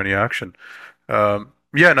excuses for any action.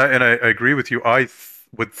 Yeah, and I agree with you. I th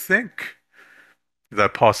would think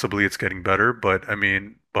that possibly it's getting better, but I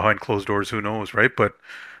mean, behind closed doors, who knows, right? But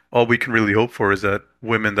all we can really hope for is that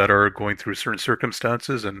women that are going through certain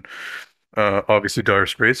circumstances and obviously dire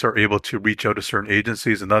straits are able to reach out to certain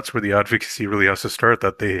agencies, and that's where the advocacy really has to start.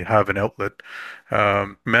 That they have an outlet,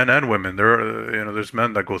 men and women. There are, there's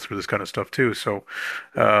men that go through this kind of stuff too. So,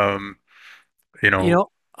 um, you You know,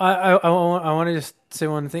 know, I want to just say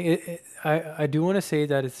one thing. I do want to say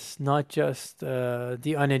that it's not just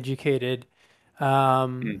the uneducated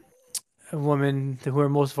um, mm, women who are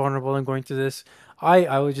most vulnerable in going through this.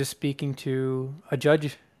 I was just speaking to a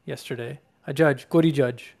judge yesterday, a judge, Gori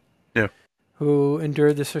judge, yeah, who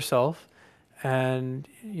endured this herself, and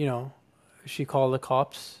she called the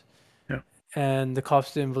cops, yeah, and the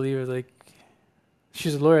cops didn't believe her. Like,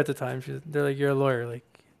 she's a lawyer at the time. They're like, "You're a lawyer. Like,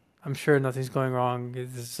 I'm sure nothing's going wrong.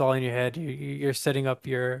 This is all in your head. You're setting up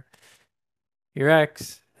your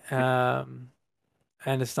ex, and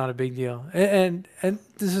it's not a big deal. And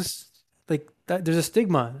this is like that. There's a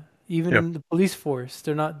stigma. Even yeah. in the police force,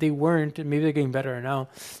 they weren't, and maybe they're getting better now.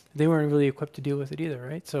 They weren't really equipped to deal with it either,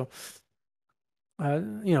 right? So,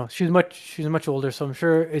 she's much older, so I'm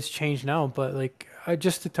sure it's changed now. But like,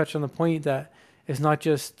 just to touch on the point that it's not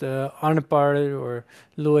just unemployed or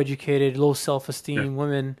low educated, low self Yeah. esteem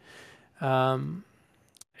women. Um,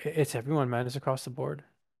 it's everyone, man. It's across the board.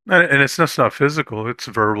 And it's just not physical, it's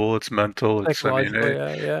verbal, it's mental, I mean, Psychological,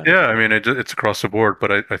 yeah, yeah. yeah, I mean, it's across the board,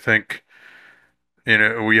 but I think,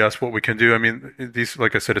 we ask what we can do. I mean, these,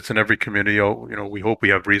 like I said, it's in every community. We hope we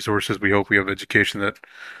have resources. We hope we have education that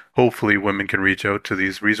hopefully women can reach out to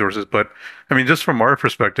these resources. But I mean, just from our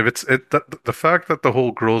perspective, the fact that the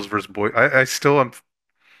whole girls versus boy, I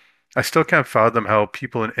still can't fathom how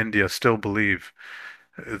people in India still believe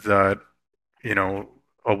that, you know,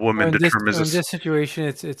 a woman determines In this. this situation,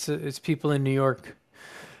 it's people in New York,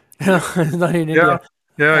 it's not in Yeah, India.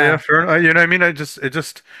 yeah, Yeah. fair enough. You know what I mean? It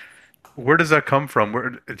just, where does that come from?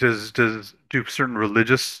 Where do certain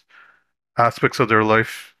religious aspects of their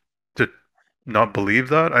life to not believe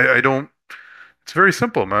that? I don't. It's very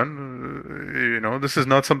simple, man. This is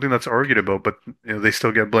not something that's argued about, but they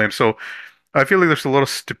still get blamed. So I feel like there's a lot of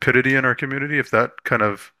stupidity in our community. If that kind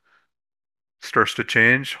of starts to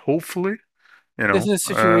change, hopefully, you This is know, a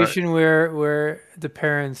situation where the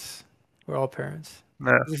parents, we're all parents.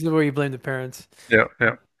 yeah, This is where you blame the parents. yeah,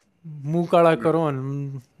 yeah. Muh kala karo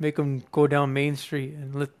and make them go down Main Street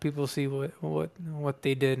and let people see what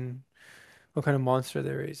they did and what kind of monster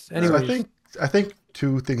they raised. So I Anyways, think I think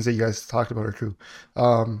two things that you guys talked about are true.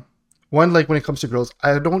 Um, One, like when it comes to girls,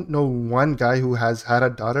 I don't know one guy who has had a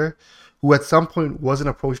daughter who at some point wasn't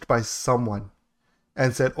approached by someone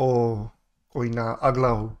and said, "Oh, koi na agla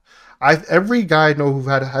ho." I Every guy I know who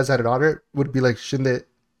has had a daughter would be like, "Shinde,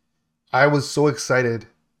 I was so excited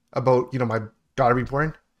about my daughter being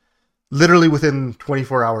born. Literally within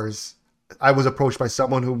 24 hours, I was approached by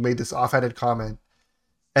someone who made this offhanded comment,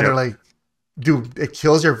 and Yeah. they're like, dude, it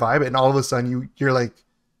kills your vibe, and all of a sudden you're like,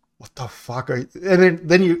 what the fuck are you? And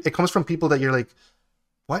then it comes from people that you're like,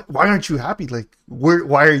 why aren't you happy? Like,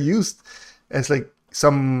 why are you? And it's like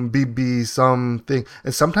some BB something,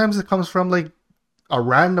 and sometimes it comes from like a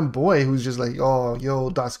random boy who's just like, oh, yo,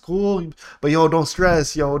 that's cool, but yo, don't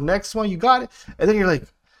stress, yo, next one, you got it. And then you're like,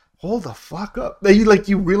 hold the fuck up. Then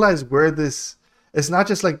you realize where this. It's not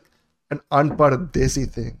just like an unbuttered dizzy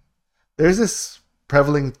thing. There's this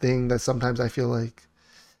prevalent thing that sometimes I feel like,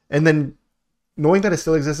 and then knowing that it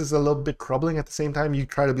still exists is a little bit troubling. At the same time, you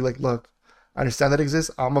try to be like, look, I understand that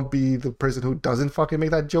exists. I'm gonna be the person who doesn't fucking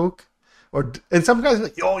make that joke. And some guys are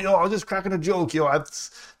like, yo, I was just cracking a joke, yo.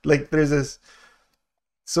 It's like there's this.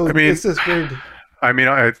 So I mean, it's this weird. I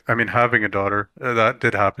mean, having a daughter, that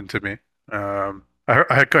did happen to me.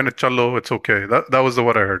 I kind of chalo, it's okay. That was the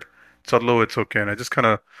what I heard. Chalo, it's okay. And I just kind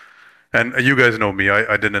of, and you guys know me.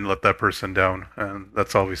 I didn't let that person down, and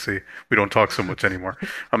that's obviously we don't talk so much anymore.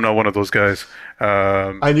 I'm not one of those guys.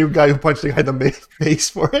 I knew a guy who punched the guy in the face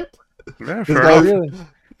for it. Yeah, This fair guy, enough. really,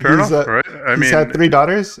 Fair he's enough, right? I he's had mean, 3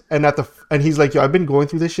 daughters, and he's like, yo, I've been going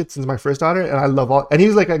through this shit since my first daughter, and I love all. And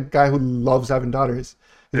he's like a guy who loves having daughters.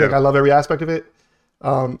 He's like, yeah, I love every aspect of it.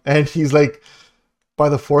 And he's like, by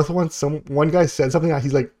the fourth one, one guy said something.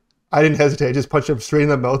 He's like, I didn't hesitate. I just punched him straight in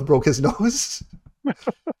the mouth, broke his nose,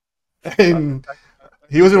 and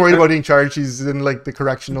he wasn't worried about being charged. He's in like the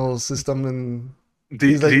correctional system, and The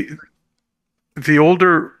he's like, the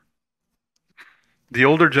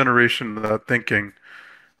older generation thinking,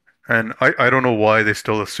 and I don't know why they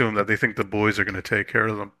still assume that they think the boys are going to take care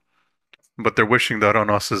of them, but they're wishing that on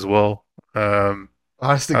us as well. Um,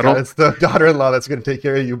 honest to I God, don't. it's the daughter-in-law that's going to take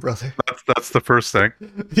care of you, brother. That's the first thing.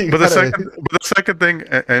 You But the gotta. second thing,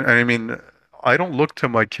 and I mean, I don't look to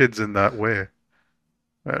my kids in that way.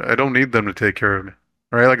 I don't need them to take care of me,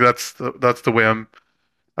 right? Like that's the way I'm.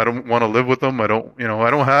 I don't want to live with them. I don't, I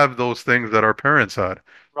don't have those things that our parents had.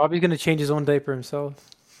 Robbie's gonna change his own diaper himself.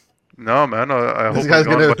 No, man. I This hope I'm guy's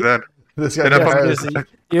gone gonna. by then. This guy's And if gonna Yeah, I'm, hire. seriously,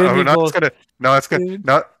 you and me I'm not both. gonna. No, it's gonna Dude.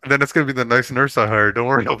 not. Then it's gonna be the nice nurse I hired. Don't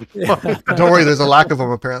worry, I'll be fine. Don't worry, there's a lack of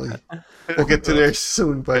them apparently. We'll get to there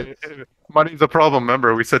soon, but Money's a problem.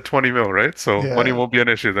 Remember, we said 20 mil, right? So money yeah. won't be an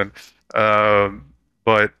issue then.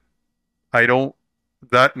 But I don't.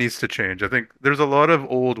 That needs to change. I think there's a lot of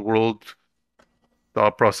old world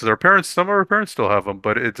thought process. Some of our parents still have them,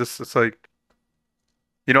 but it's like,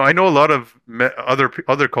 I know a lot of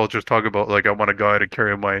other cultures talk about like I want a guy to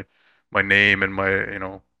carry my name and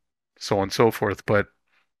my, so on and so forth. But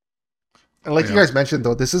And like you yeah, guys mentioned,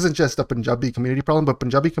 though, this isn't just a Punjabi community problem, but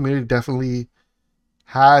Punjabi community definitely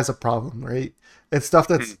has a problem, right? It's stuff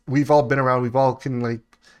Hmm. that's we've all been around. We've all can like,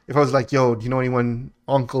 if I was like, yo, do you know anyone,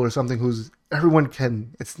 uncle or something who's everyone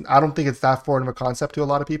can. It's I don't think it's that foreign of a concept to a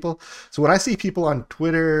lot of people. So when I see people on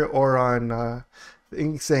Twitter or on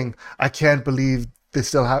things saying, I can't believe this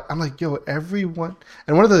still happen, I'm like, yo, everyone.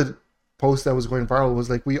 And one of the posts that was going viral was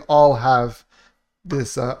like, we all have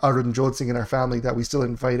this Arun Jotsing in our family that we still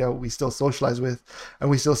invite out, we still socialize with, and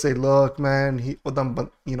we still say, "Look, man, he's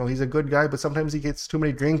a good guy, but sometimes he gets too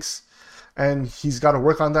many drinks, and he's got to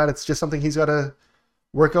work on that. It's just something he's got to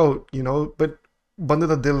work out, But banda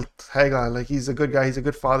da dil thega, like he's a good guy, he's a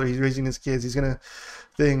good father, he's raising his kids, he's gonna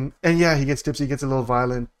thing, and yeah, he gets tipsy, he gets a little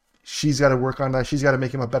violent. She's got to work on that. She's got to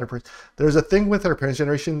make him a better person. There's a thing with our parents'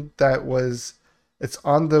 generation that was, it's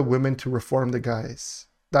on the women to reform the guys.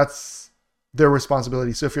 That's their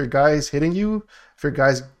responsibility. So if your guy's hitting you, if your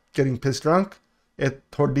guy's getting pissed drunk, it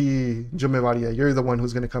thodi जिम्मेवारी है. You're the one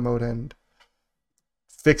who's going to come out and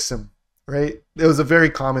fix him, right? It was a very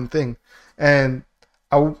common thing, and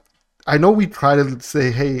I I know we try to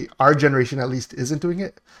say, hey, our generation at least isn't doing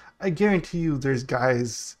it. I guarantee you, there's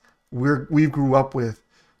guys we grew up with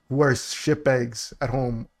who are shitbags at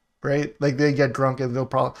home, right? Like they get drunk and they'll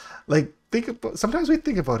probably like think about. Sometimes we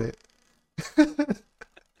think about it.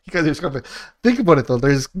 You guys are scumbag. Think about it though.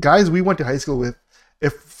 There's guys we went to high school with.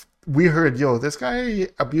 If we heard, yo, this guy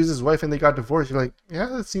abused his wife and they got divorced, you're like, yeah,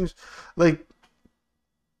 that seems like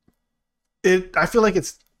it. I feel like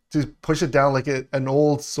it's to push it down like an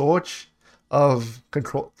old soch of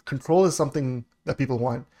control. Control is something that people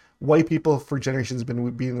want. White people for generations have been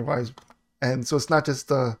being the wise, and so it's not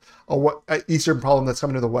just a Eastern problem that's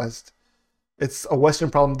coming to the West. It's a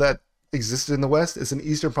Western problem that existed in the West. It's an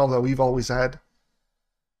Eastern problem that we've always had.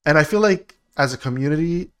 And I feel like as a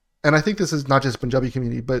community, and I think this is not just Punjabi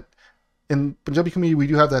community, but in Punjabi community, we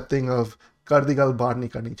do have that thing of "Kar di gal bahar nahi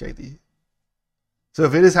karni chahiye." So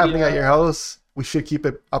if it is happening at Yeah, your house, we should keep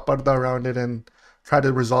it up around it and try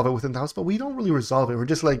to resolve it within the house. But we don't really resolve it. We're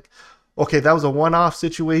just like, okay, that was a one-off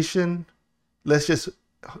situation. Let's just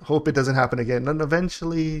hope it doesn't happen again. And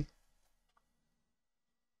eventually,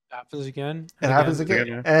 happens again it and happens again. again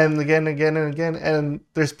again, and again, again and again. And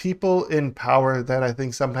there's people in power that I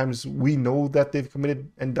think sometimes we know that they've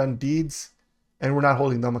committed and done deeds, and we're not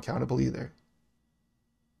holding them accountable either.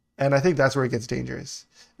 And I think that's where it gets dangerous.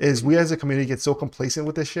 Is we as a community get so complacent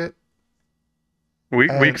with this shit,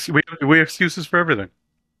 and we have excuses for everything.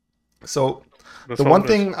 so That's the all one it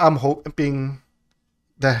is. thing I'm hoping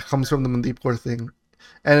that comes from the Mandeep Kaur thing,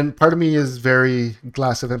 and part of me is very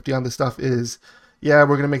glass of empty on this stuff, is yeah,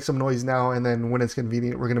 we're gonna make some noise now, and then when it's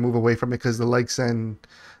convenient, we're gonna move away from it because the likes and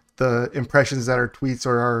the impressions that our tweets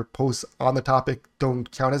or our posts on the topic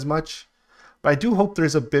don't count as much. But I do hope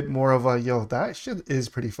there's a bit more of a yo, that shit is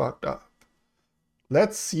pretty fucked up.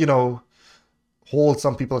 Let's, hold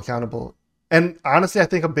some people accountable. And honestly, I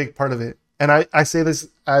think a big part of it, and I say this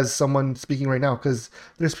as someone speaking right now, because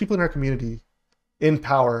there's people in our community in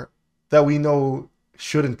power that we know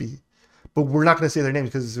shouldn't be. But we're not going to say their names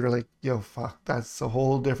because they're like, yo, fuck, that's a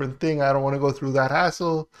whole different thing. I don't want to go through that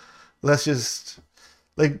hassle. Let's just,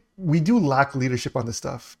 like, we do lack leadership on this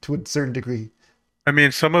stuff to a certain degree. I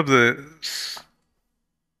mean, some of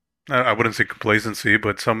I wouldn't say complacency,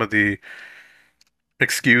 but some of the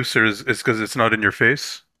excuse is because it's not in your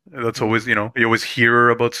face. That's always, you know, you always hear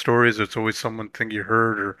about stories. It's always something you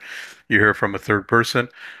heard or you hear from a third person.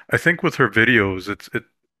 I think with her videos,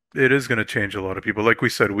 it is going to change a lot of people. Like we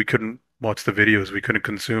said, we couldn't watch the videos, we couldn't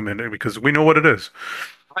consume it because we know what it is,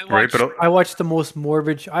 right? But I watch the most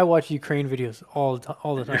morbid. I watch Ukraine videos all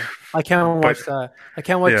the time. I can't but watch that. I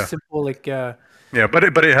can't watch yeah, simple like yeah, but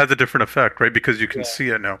it has a different effect, right? Because you can yeah. see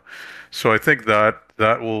it now. So I think that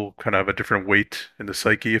will kind of have a different weight in the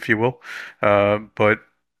psyche, if you will. But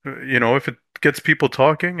you know, if it gets people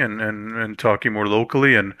talking and talking more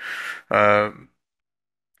locally, and uh,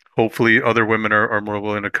 hopefully other women are more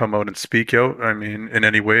willing to come out and speak out. I mean, in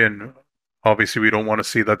any way, and obviously we don't want to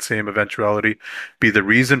see that same eventuality be the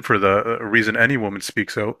reason for the reason any woman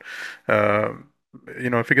speaks out. Uh, you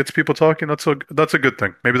know, if it gets people talking, that's a good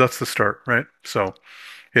thing. Maybe that's the start, right? So.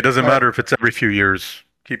 It doesn't All right. matter if it's every few years.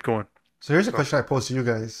 Keep going. So here's a So, question I pose to you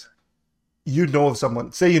guys. You know of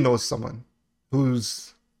someone, say you know someone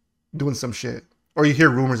who's doing some shit, or you hear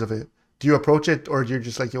rumors of it. Do you approach it, or you're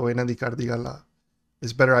just like, yo, nandi kar diga la.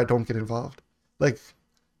 It's better I don't get involved. Like,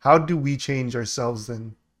 how do we change ourselves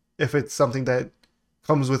then if it's something that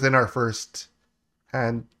comes within our first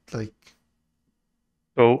hand? Like,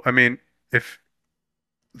 I mean, if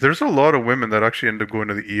there's a lot of women that actually end up going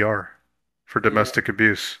to the ER for Yeah. domestic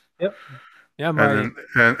abuse, Yep. Yeah, and my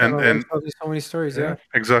then my wife tells me so many stories. yeah, Yeah.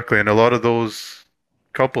 exactly, and a lot of those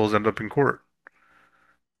couples end up in court.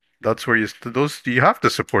 That's where you have to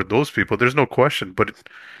support those people. There's no question. But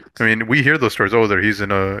I mean, we hear those stories. Oh, there he's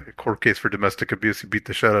in a court case for domestic abuse. He beat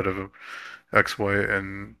the shit out of him, X, Y,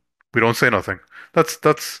 and we don't say nothing.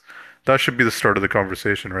 That should be the start of the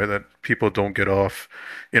conversation, right? That people don't get off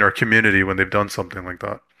in our community when they've done something like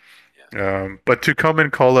that. But to come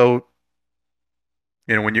and call out,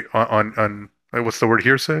 you know, when you on what's the word,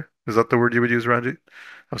 hearsay? Is that the word you would use, Ranjit?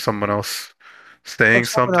 Of someone else Of saying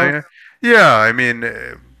someone else. something? Yeah, I mean,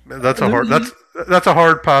 that's a Let hard me- that's a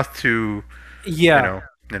hard path to, you Yeah, know,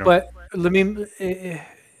 you know. but let me,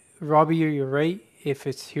 Robbie, you're right. If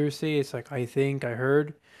it's hearsay, it's like I think I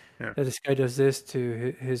heard Yeah. that this guy does this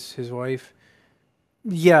to his wife.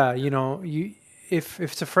 Yeah, you know, you if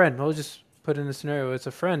it's a friend, we'll just put in a scenario. It's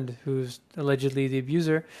a friend who's allegedly the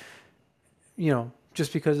abuser. You know,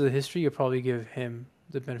 just because of the history, you'll probably give him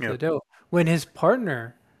the benefit Yeah. of the doubt. When his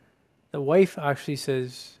partner, the wife, actually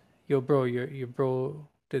says, "Yo, bro, your bro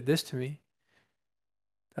did this to me."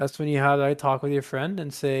 That's when you have that talk with your friend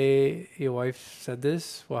and say, "Your wife said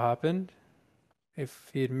this. What happened?" If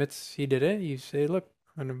he admits he did it, you say, "Look,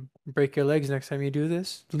 I'm gonna break your legs next time you do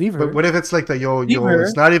this. Leave but her. what if it's like the Leave yo, her.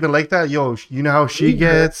 it's not even like that. Yo, you know how she Leave her.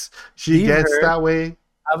 gets? She Leave gets her. that way.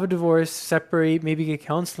 Have a divorce. Separate. Maybe get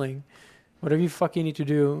counseling. Whatever you fucking need to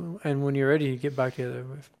do. And when you're ready, you get back together.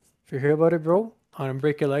 If you hear about it, bro, I'm gonna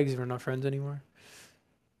break your legs. We're not friends anymore."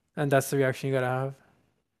 And that's the reaction you gotta have.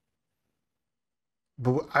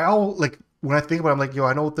 But I all like when I think about it, I'm like, yo,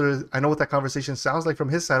 I know what that conversation sounds like from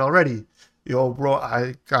his side already. Yo, bro,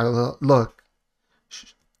 I gotta look.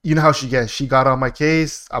 You know how she gets. She got on my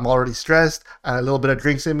case. I'm already stressed. I had a little bit of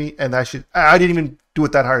drinks in me, and that shit. I didn't even do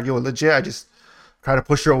it that hard. Yo, legit. I just tried to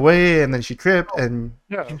push her away, and then she tripped. And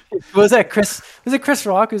Yeah. Was that Chris? Was it Chris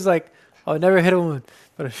Rock who's like, "I'll never hit a woman,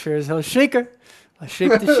 but I sure as hell shake her. I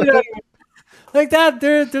shake the shit out of her." Like that.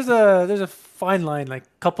 There's a fine line. Like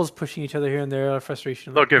couples pushing each other here and there out of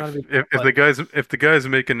frustration. Look, Like, not a big deal, but if the guy's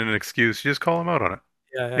making an excuse, you just call him out on it.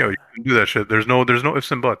 yeah, You know, yeah, you can do that shit. There's no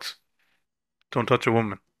ifs and buts. Don't touch a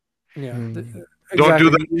woman. yeah. Hmm. Don't do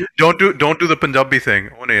Exactly. the don't do the Punjabi thing.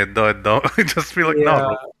 Just be like, no, Yeah,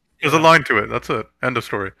 bro. There's a line to it. That's it. End of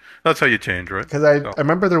story. That's how you change, right? because I So,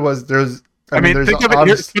 remember there's I I mean mean, there's think of it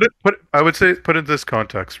here. obvious. I would say put it in this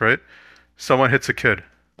context, right? Someone hits a kid.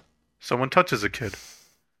 Someone touches a kid.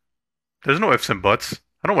 There's no ifs and buts.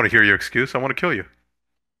 I don't want to hear your excuse. I want to kill you,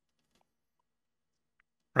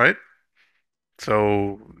 right?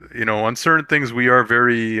 So, you know, on certain things, we are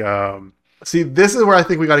very, See, this is where I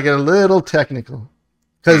think we got to get a little technical,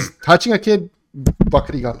 because touching a kid,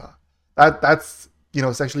 bakri gala, that's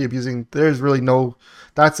sexually abusing. There's really no,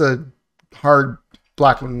 that's a hard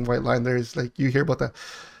black and white line. There's like you hear about that.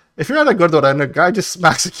 If you're at a gurdwara and a guy just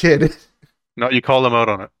smacks a kid, no, you call them out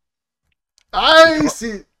on it. I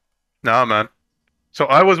see. Nah, man. So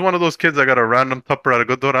I was one of those kids that got a random tupper at a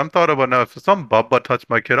good door. I'm thought about now, if some baba touched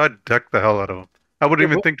my kid, I'd deck the hell out of him. I wouldn't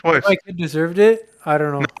even think twice. my kid deserved it. I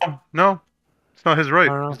don't know. No, it's not his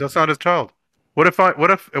right. I don't know. That's not his child. What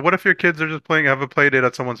if your kids are just playing, have a play date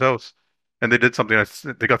at someone's house, and they did something,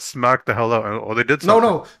 they got smacked the hell out, or they did No, something.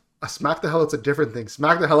 no. A smack the hell out's a different thing.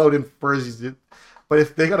 Smack the hell out in first, but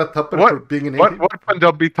if they got a tupper for What being an what idiot, what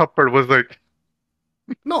Punjabi tupper was like?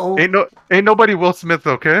 No, Ain't nobody Will Smith,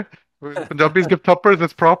 okay? When Punjabis give tuppers,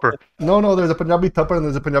 it's proper. no. There's a Punjabi tupper and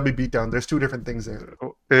there's a Punjabi beatdown. There's two different things there.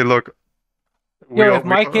 Hey, look, Yo,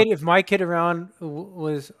 if my kid around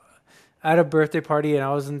was at a birthday party and I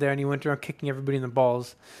wasn't there and he went around kicking everybody in the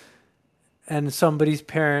balls, and somebody's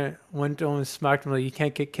parent went on and smacked him like you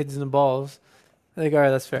can't kick kids in the balls, like all right,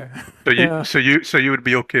 that's fair. so you Yeah. so you would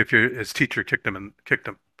be okay if his teacher kicked him,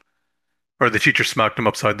 or the teacher smacked him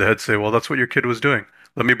upside the head. Say, well, that's what your kid was doing.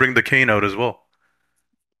 Let me bring the cane out as well.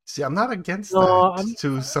 See, I'm not against No, that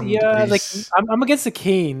to some yeah, like degrees. I'm against the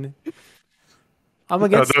cane. I'm Uh,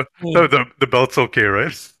 against the, the cane. the belt's okay,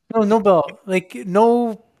 right? No belt. Like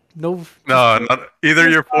no. No, Just, not either. just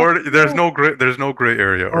You're for it. There's no. no gray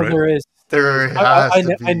area, Oh, right? there is. There I, has I,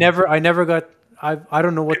 to I be. never got. I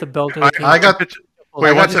don't know what the belt or I, the cane. I got- I'm pitch- is. Wait,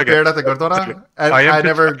 I one got second. prepared at the Gurdwara, and I am I pitch-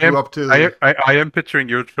 never I am- grew up to. I am picturing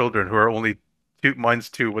your children who are only two. Mine's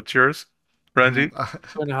two. What's yours, Ranji?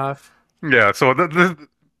 2.5. Yeah. So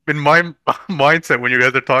in my mindset, when you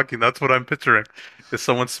guys are talking, that's what I'm picturing. Is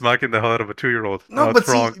someone smacking the hell out of a 2-year-old? No, That's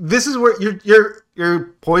but wrong. see, this is where you're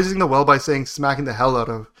poisoning the well by saying smacking the hell out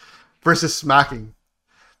of versus smacking.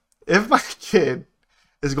 If my kid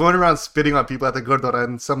is going around spitting on people at the Gurdwara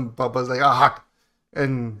and some Baba's like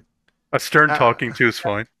and A stern talking to is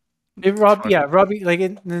fine. Robbie, like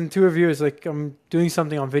in 2 reviews, like I'm doing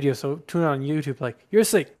something on video, so tune it on YouTube. Like you're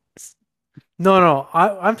sick. No,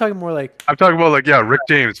 I'm talking more like I'm talking about Rick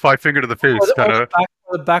James, 5 finger to the face, kind of.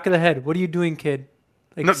 the back of the head. What are you doing, kid?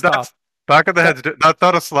 Like No, stop. that's back of the head. That's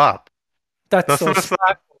not a slap. That's That's so not a slap.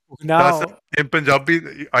 slap. Now That's in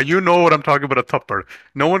Punjabi. You know what I'm talking about? A tupper.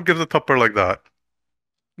 No one gives a tupper like that.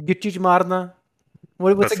 gitchi marna.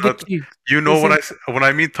 What's a That's not- gitchi? You know Listen- when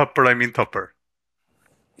I mean tupper, I mean tupper.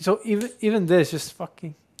 So even this just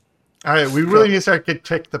fucking all right, we really need to start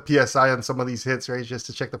check the PSI on some of these hits, right? Just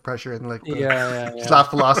to check the pressure and like the yeah. slap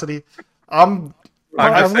velocity. I'm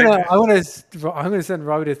just saying- I'm gonna send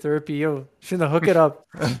Robbie to therapy. Yo, shouldn't hook it up.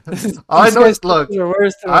 I These know. guys Look, are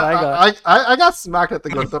worse than what I got. I got smacked at the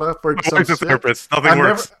Gurdwara for My some wife's a shit. therapist. Nothing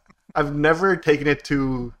works. I've never taken it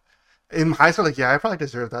to in high school. Like, yeah, I probably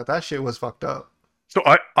deserve that. That shit was fucked up. So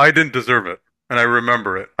I didn't deserve it, and I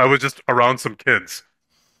remember it. I was just around some kids.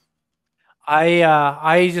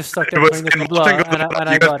 I just stuck It there was playing the in tabla Malton. and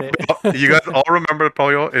I got it. You guys all remember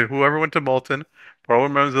probably. Whoever went to Malton probably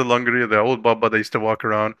remembers the Lungri, the old Baba that used to walk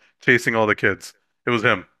around chasing all the kids. It was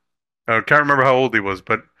him. I can't remember how old he was,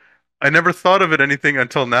 but I never thought of it anything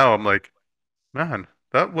until now. I'm like, man,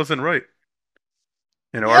 that wasn't right.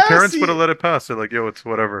 Our Yeah, parents see- would have let it pass. They're like, yo, it's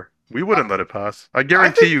whatever. We wouldn't let it pass. I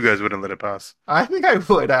guarantee think- you guys wouldn't let it pass. I think I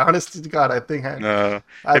would. I honestly to God, I think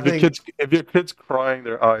I think If your kid's crying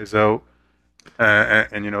their eyes out,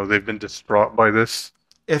 and they've been distraught by this,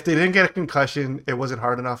 if they didn't get a concussion, it wasn't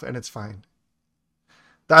hard enough, and it's fine.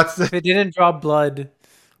 That's If the it didn't draw blood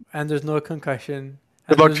and there's no concussion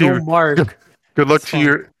Good and luck there's to no you. mark, good luck It's to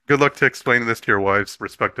fine. good luck to explaining this to your wives,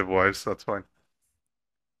 respective wives. That's fine.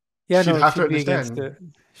 yeah, She'd no, have to she'd be against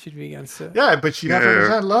understand. it. She'd be against it. yeah, but she'd have to Yeah.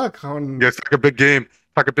 understand. Look, on You guys talk a big game.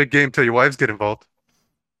 Talk a big game till your wives get involved.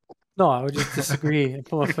 No, I would just disagree and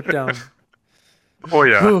put my foot down. Oh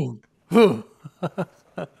yeah. Who?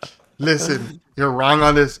 listen, you're wrong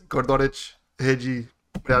on this. Gordoric, Heji,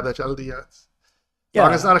 Prada Chaldi. As Yeah.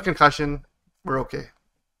 long as it's not a concussion, we're okay.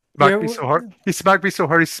 Smacked me so hard. He smacked me so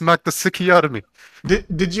hard. He smacked the sicky out of me. Did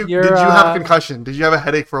you You're, did you have a uh, concussion? Did you have a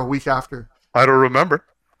headache for a week after? I don't remember.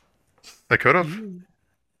 I could have.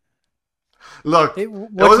 Look,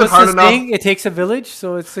 What's wasn't hard the enough. saying? It takes a village,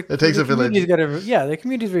 so it's It takes a village. The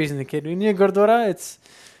community's raising the kid. When you're Gurdwara, it's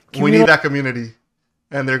We communal- need that community.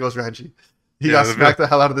 And there goes Ranji. He Yeah, got the smacked the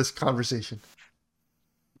hell out of this conversation.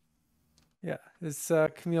 Yeah, it's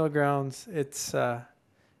communal grounds. It's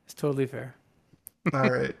totally fair. All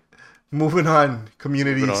right. Moving on.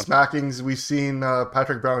 Community Moving on. smackings. We've seen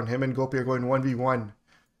Patrick Brown. Him and Gopi are going 1v1.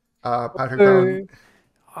 Patrick Brown.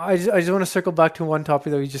 I just want to circle back to one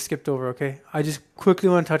topic that we just skipped over. Okay, I just quickly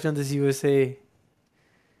want to touch on this USA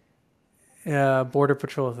border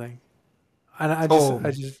patrol thing, and I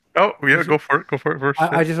just Oh yeah, go for it. Go for it first.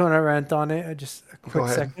 I just want to rant on it. Just a quick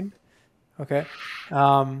ahead. second. Okay.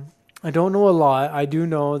 I don't know a lot. I do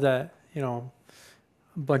know that, a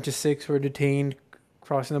bunch of Sikhs were detained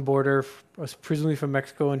crossing the border, presumably from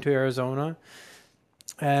Mexico into Arizona.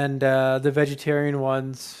 And the vegetarian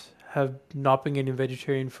ones have not been getting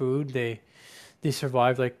vegetarian food. They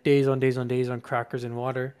survived like days on days on days on crackers and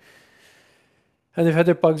water. And they've had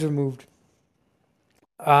their bugs removed.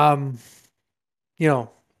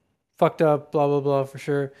 Fucked up, blah, blah, blah, for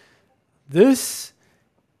sure. This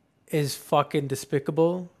is fucking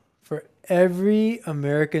despicable for every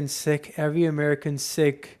American Sikh,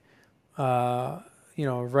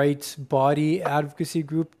 rights body advocacy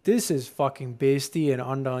group, this is fucking basty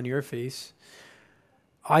and on your face.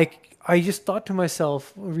 I I just thought to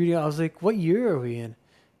myself reading, I was like, what year are we in?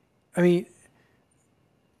 I mean,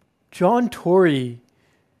 John Tory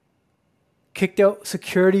kicked out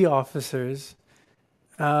security officers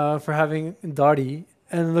for having Dadi,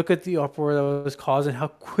 and look at the uproar that was caused and how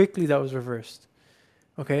quickly that was reversed.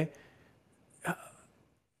 Okay,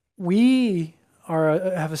 we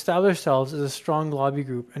have established ourselves as a strong lobby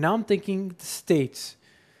group, and now I'm thinking the states,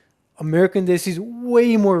 American Desi is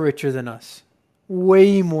way more richer than us,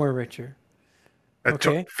 way more richer.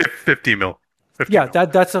 Okay, 50 mil. 50 yeah, mil.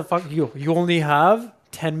 that's a fuck you. You only have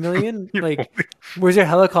 10 million. You Like, only- where's your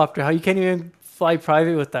helicopter? How you can't even fly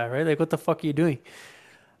private with that, right? Like, what the fuck are you doing?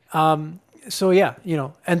 So yeah,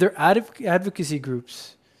 and their advocacy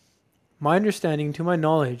groups, my understanding, to my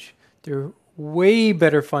knowledge, they're way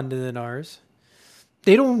better funded than ours.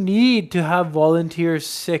 They don't need to have volunteer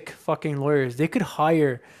sick fucking lawyers. They could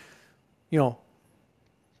hire, you know,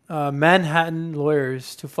 Manhattan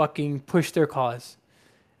lawyers to fucking push their cause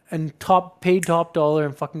and paid top dollar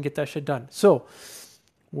and fucking get that shit done. So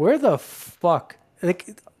where the fuck, like,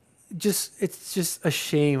 it's just a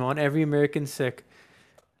shame on every American Sikh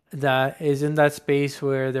that is in that space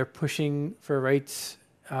where they're pushing for rights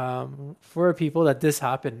for people, that this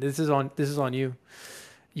happened. This is on you.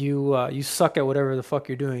 You suck at whatever the fuck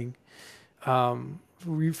you're doing.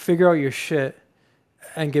 Figure out your shit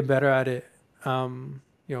and get better at it. Come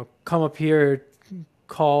up here,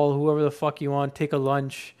 call whoever the fuck you want, take a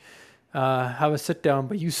lunch, have a sit down,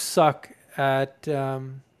 but you suck at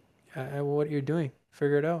what you're doing.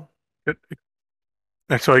 Figure it out.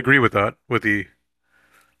 And so I agree with that, with the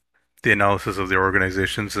analysis of the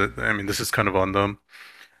organizations. That, I mean, this is kind of on them,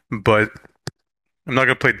 but I'm not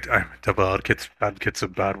gonna play devil advocate's a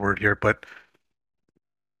bad word here, but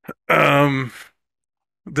um,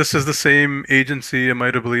 this is the same agency, am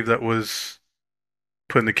I to believe, that was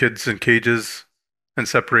putting the kids in cages and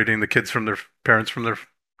separating the kids from their parents from their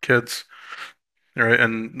kids, right?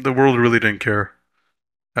 And the world really didn't care.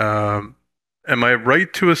 Um, am I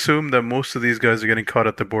right to assume that most of these guys are getting caught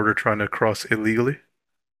at the border trying to cross illegally?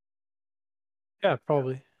 Yeah,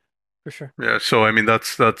 probably, for sure. Yeah, so I mean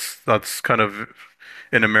that's kind of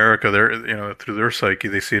in America, they're through their psyche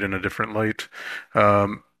they see it in a different light.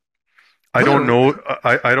 Um, I don't Literally. know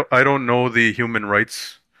I don't know the human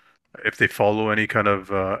rights if they follow any kind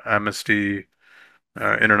of Amnesty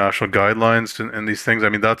international guidelines and these things. I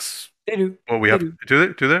mean that's They do. what we They have. do.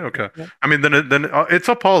 Do they? Okay. Yeah. I mean then it's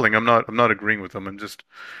appalling. I'm not agreeing with them. I'm just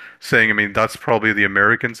saying. I mean that's probably the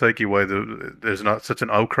American psyche why there's not such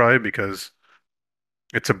an outcry because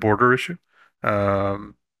it's a border issue.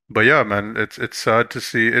 Um, but yeah, man, it's sad to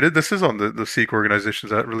see it. This is on the Sikh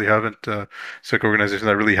organizations that really haven't Sikh organizations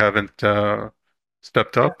that really haven't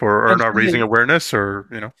stepped Yeah. up or are And not raising CJ, awareness or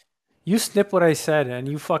you snip what I said and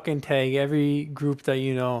you fucking tag every group that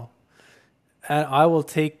you know, and I will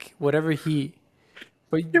take whatever heat.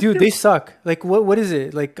 But Yep, dude, yep. they suck. Like, what is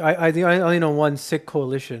it? Like, I think I only know one Sikh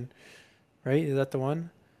coalition, right? Is that the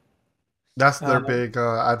one? That's their Uh, big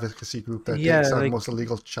advocacy group that yeah, takes on like, most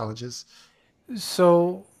illegal challenges.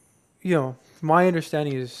 so, my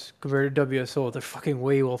understanding is compared to WSO, they're fucking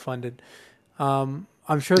way well funded.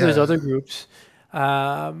 I'm sure there's Yeah. other groups.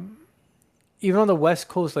 Um, Even on the West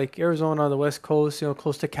Coast, like Arizona on the West Coast,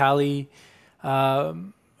 close to Cali,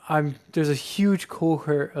 um, there's a huge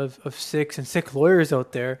cohort of Sikhs and Sikh lawyers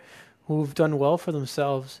out there who've done well for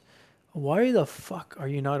themselves. Why the fuck are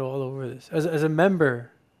you not all over this? As a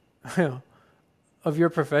member of your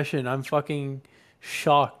profession, I'm fucking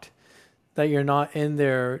shocked that you're not in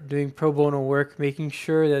there doing pro bono work, making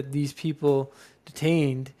sure that these people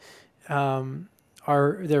detained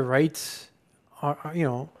are their rights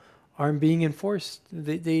aren't being enforced.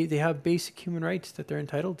 They have basic human rights that they're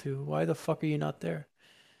entitled to. Why the fuck are you not there?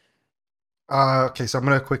 Okay, so I'm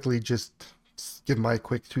gonna quickly just give my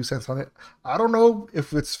quick 2 cents on it. I don't know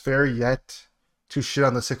if it's fair yet to shit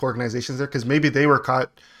on the Sikh organizations there, because maybe they were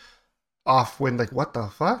caught off when, like, what the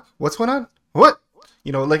fuck? What's going on? What?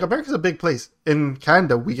 Like, America's a big place. In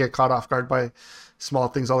Canada, we get caught off guard by small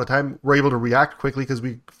things all the time. We're able to react quickly because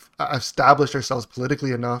we established ourselves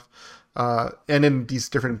politically enough, and in these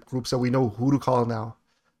different groups that we know who to call now.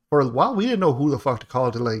 For a while, we didn't know who the fuck to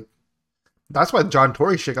call to, like. That's why John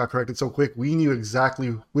Tory shit got corrected so quick. We knew exactly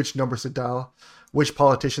which numbers to dial, which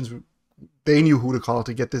politicians, they knew who to call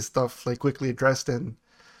to get this stuff, like, quickly addressed and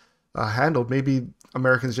handled. Maybe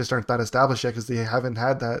Americans just aren't that established yet because they haven't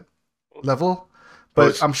had that level.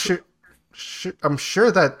 Well, But I'm sure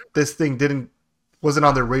that this thing didn't wasn't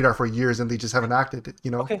on their radar for years and they just haven't acted.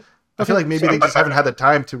 You know, Okay. I feel Okay. like maybe So, they just haven't had the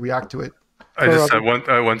time to react to it. I go, just Robbie.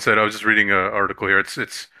 I once said I was just reading an article here. It's the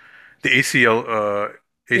ACLU.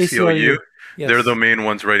 ACLU. They're the Yes. main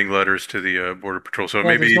ones writing letters to the Border Patrol. So Yeah.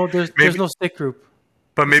 There's maybe no there's maybe there's no stick group.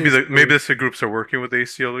 but It's maybe ACLU. the SIG groups are working with the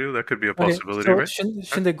ACLU. That could be a Okay. possibility, So right?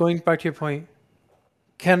 Shinde, going back to your point,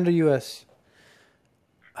 Canada, U.S.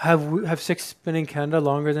 Have six been in Canada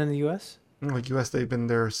longer than the U.S.? Like US, they've been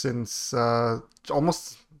there since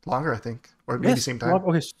almost longer, I think, or maybe Yes. same time.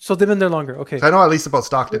 Okay. So they've been there longer. Okay. So I know at least about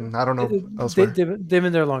Stockton. I don't know They, elsewhere. they've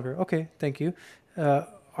been there longer. Okay. Thank you.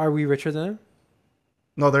 Are we richer than them?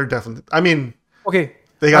 No, they're definitely. I mean, Okay.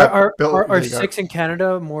 they Are got built. are They got, six in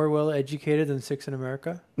Canada more well educated than six in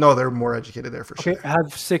America? no, they're more educated there for Okay. sure.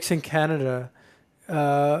 Have six in Canada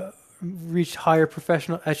reached higher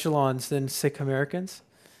professional echelons than sick Americans?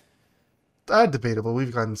 Debatable.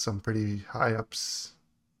 We've gotten some pretty high ups.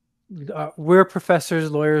 We're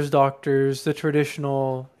professors, lawyers, doctors, the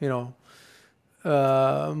traditional,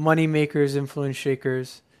 money makers, influence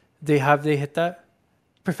shakers. They hit that?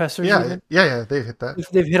 Professors Yeah, even? yeah. They've hit that.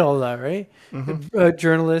 They've hit all that, right?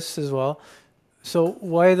 Journalists as well. So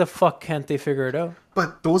why the fuck can't they figure it out?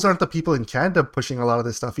 But those aren't the people in Canada pushing a lot of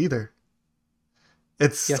this stuff either.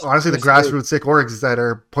 It's Yes, honestly the yes, it is. grassroots sick orgs that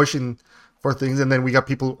are pushing for things, and then we got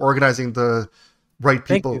people organizing the right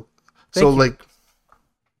Thank people. you. So Thank you. like,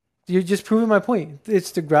 You're just proving my point. It's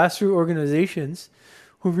the grassroots organizations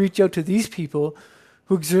who reach out to these people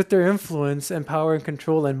who exert their influence and power and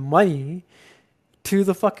control and money to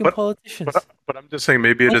the fucking But politicians. but I'm just saying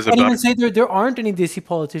maybe it is a And bad. even say there aren't any Desi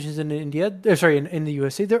politicians in India. Sorry, in the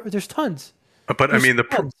USA. There's tons. But I There's mean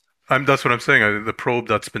tons. that's what I'm saying. The probe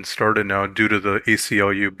that's been started now due to the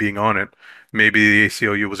ACLU being on it. Maybe the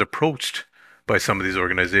ACLU was approached by some of these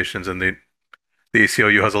organizations, and the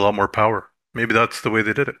ACLU has a lot more power. Maybe that's the way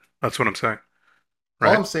they did it. That's what I'm saying, all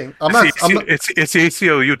right? I'm saying, It's the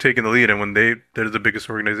ACLU taking the lead, and when they're the biggest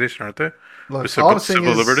organization, aren't they? For look, all I'm saying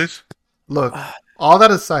civil is, liberties. look, all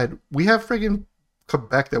that aside, we have friggin'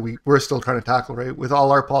 Quebec that we're still trying to tackle, right? With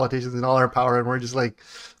all our politicians and all our power, and we're just like,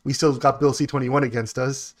 we still got Bill C-21 against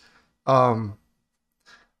us.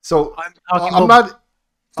 So I'm talking I'm about not.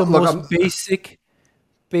 the Look, most basic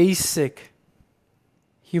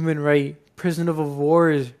human right, prisoner of war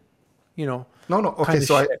is, no. Okay, kind of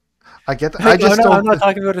so shit. I get that. I just I'm don't. not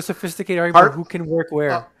talking about a sophisticated argument Part- of who can work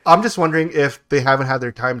where. I'm just wondering if they haven't had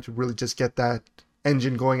their time to really just get that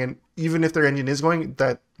engine going, and even if their engine is going,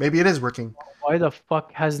 that maybe it is working. Why the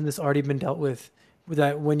fuck hasn't this already been dealt with?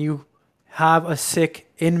 That when you have a sick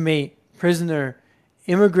inmate, prisoner,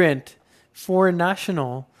 immigrant, foreign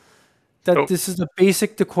national, that So, this is the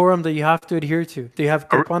basic decorum that you have to adhere to. They have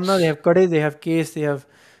are- Kirpana, they have Kare, they have Case, they have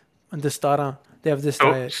Dastara, they have this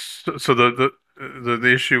so, diet. so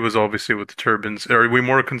the issue was obviously with the turbines. Are we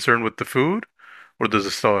more concerned with the food or the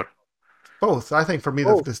Zastar? Both, I think, for me,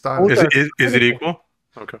 Both. the Star, Both. Is it critical. equal?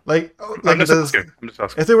 Okay. like I'm just does, asking. I'm just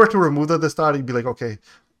asking. if they were to remove the Star, you'd be like, okay,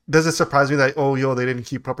 does it surprise me that they didn't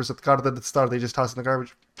keep proper Safeguard the Star, they just tossed in the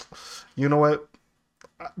garbage? You know what?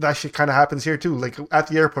 That shit kind of happens here too. Like at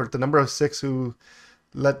the airport, the number of Sikhs who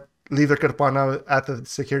leave their kirpana at the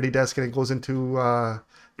security desk and it goes into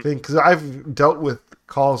thing. Because I've dealt with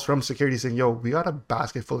calls from security saying, "Yo, we got a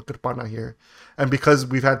basket full of kirpana here," and because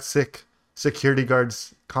we've had Sikh security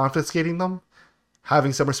guards confiscating them,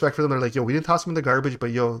 having some respect for them, they're like, "Yo, we didn't toss them in the garbage,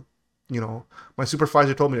 but my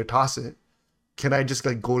supervisor told me to toss it. Can I just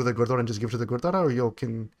like go to the gurdwara and just give it to the gurdwara, or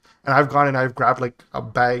can?" And I've gone and I've grabbed like a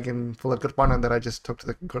bag and full of kirpana that I just took to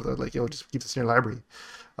the gurdwara, like, just keep this in your library.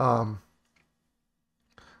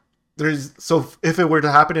 If it were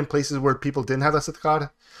to happen in places where people didn't have that Sitcard,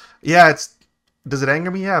 does it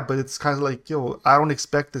anger me? Yeah, but it's kind of like, I don't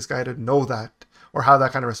expect this guy to know that or have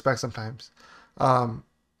that kind of respect sometimes.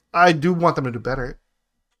 I do want them to do better.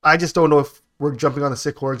 I just don't know if we're jumping on the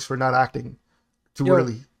sick orgs for not acting too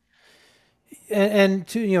early. And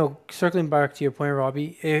to circling back to your point,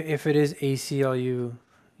 Robbie, if it is ACLU,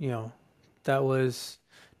 that was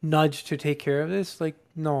nudged to take care of this, like,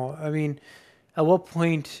 no, I mean, at what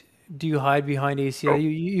point do you hide behind ACLU?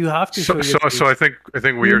 You have to show your face. So I think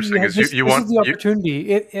what you're saying is this you want is the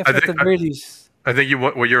opportunity. If I at the think very least, I think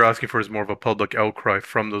what you're asking for is more of a public outcry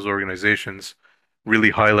from those organizations,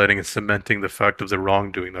 really highlighting and cementing the fact of the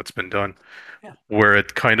wrongdoing that's been done, Yeah. where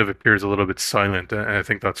it kind of appears a little bit silent. And I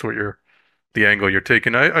think that's what the angle you're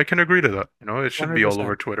taking. I can agree to that. It should be all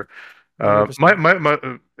over 100%. Twitter.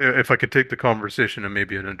 100%. If I could take the conversation and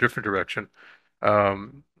maybe in a different direction,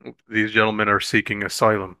 um, these gentlemen are seeking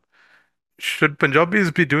asylum. Should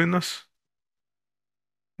Punjabis be doing this?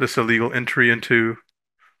 This illegal entry into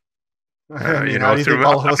I mean, You how know, do you through think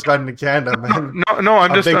all of us got into Canada, man? no,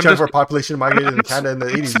 A big I'm chunk of just our population migrated in Canada in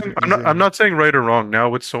the I'm not 80s. saying I'm not saying right or wrong now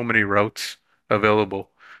with so many routes available,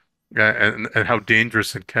 and how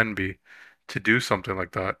dangerous it can be to do something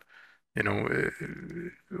like that. You know,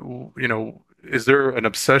 is there an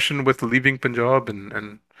obsession with leaving Punjab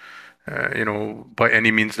and by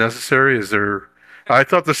any means necessary? Is there? I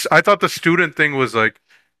thought the student thing was like,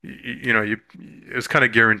 it was kind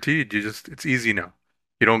of guaranteed. It's easy now.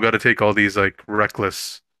 You don't got to take all these like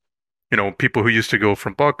reckless, people who used to go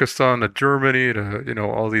from Pakistan to Germany to,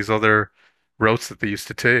 all these other routes that they used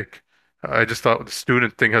to take. I just thought the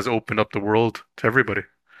student thing has opened up the world to everybody.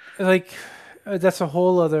 Like that's a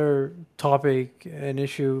whole other topic and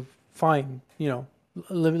issue. Fine,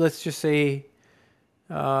 let's just say,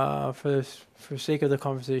 for sake of the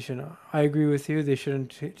conversation, I agree with you. They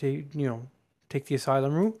shouldn't take the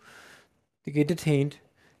asylum route. They get detained,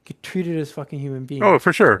 get treated as fucking human Oh, beings,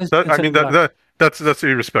 for sure. I and mean sent back. that's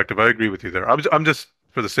irrespective. I agree with you there. I'm just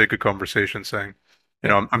for the sake of conversation saying,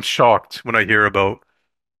 Yeah. I'm shocked when I hear about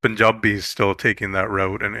Punjabis still taking that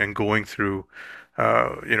route and going through,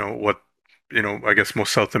 what, I guess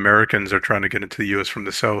most South Americans are trying to get into the U.S. from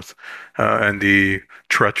the south, and the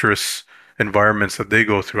treacherous environments that they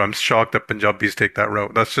go through. I'm shocked that Punjabis take that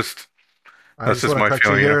route. I That's just just want to my cut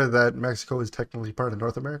you feeling. Yeah. here that Mexico is technically part of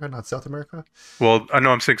North America, not South America. Well, I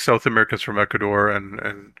know I'm saying South Americans from Ecuador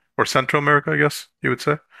and or Central America, I guess you would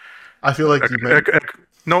say. I feel like you meant.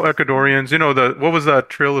 No Ecuadorians. You know what was that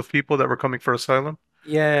trail of people that were coming for asylum?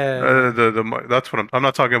 Yeah. That's what I'm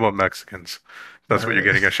not talking about Mexicans. All That's what you're right.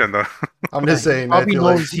 getting at, Shenda. I'm Yeah, just he saying, I probably feel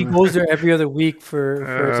like. knows. He goes there every other week for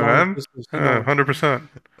as long as Man, Christmas. He knows. 100%.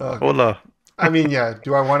 Okay. Hola. I mean, yeah.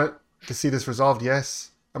 Do I want it to see this resolved?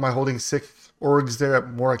 Yes. Am I holding sick orgs there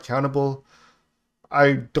more accountable?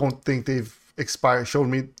 I don't think they've expired. Showed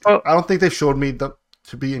me. Well, I don't think they've showed me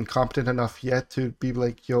to be incompetent enough yet to be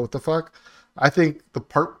like, yo, what the fuck? I think the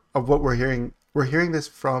part of what we're hearing this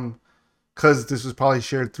from, because this was probably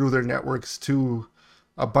shared through their networks to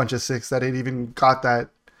a bunch of six that it even got that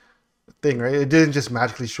thing right. It didn't just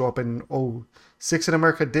magically show up and six in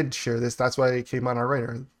America did share this. That's why it came on our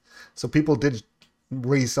radar. So people did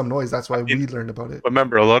raise some noise. That's why we learned about it.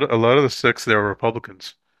 remember, a lot of the six there were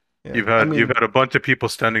Republicans. Yeah, You've had a bunch of people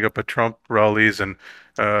standing up at Trump rallies and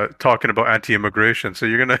talking about anti-immigration. So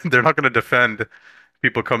they're not gonna defend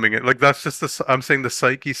people coming in. Like that's just I'm saying the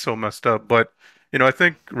psyche's so messed up. But I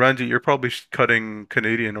think Ranji, you're probably cutting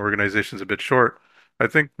Canadian organizations a bit short. I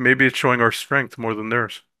think maybe it's showing our strength more than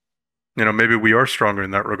theirs. Maybe we are stronger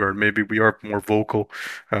in that regard. Maybe we are more vocal,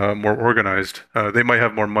 more organized. They might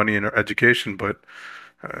have more money in education, but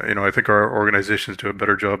I think our organizations do a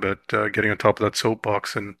better job at getting on top of that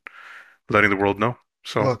soapbox and letting the world know.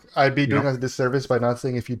 So, look, I'd be you doing know, a disservice by not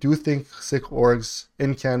saying if you do think sick orgs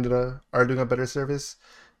in Canada are doing a better service,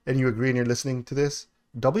 and you agree and you're listening to this,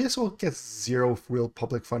 WSO gets zero real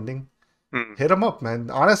public funding. mm, Hit them up, man.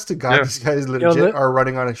 Honest to God, yeah, these guys Yo, legit are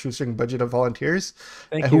running on a shoestring budget of volunteers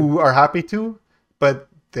thank you. who are happy to, but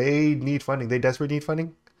they need funding. They desperately need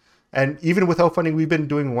funding. And even without funding, we've been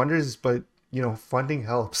doing wonders, but funding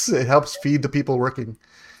helps. It helps feed the people working.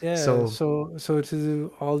 Yeah. So So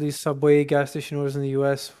to all these Subway gas station owners in the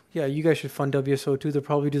U.S., yeah, you guys should fund WSO too. They'll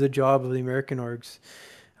probably do the job of the American orgs,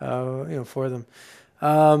 for them.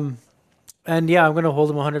 Um, and yeah, I'm gonna hold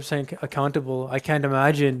them 100% accountable. I can't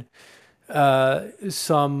imagine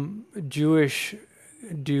some Jewish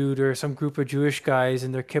dude or some group of Jewish guys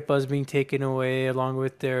and their kippas being taken away along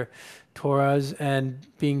with their Torahs and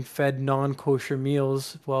being fed non-kosher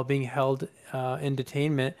meals while being held in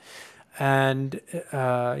detainment, and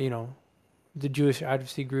the Jewish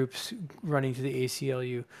advocacy groups running to the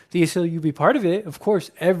ACLU. The ACLU be part of it, of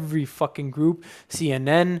course. Every fucking group,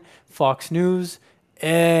 CNN, Fox News,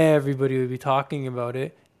 everybody would be talking about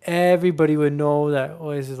it. Everybody would know that.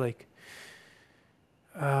 Oh, this is like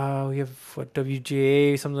we have what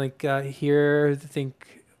WGA, something like that here. I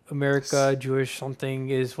think America Jewish something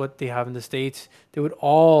is what they have in the States. They would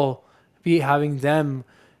all be having them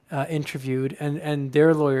interviewed, and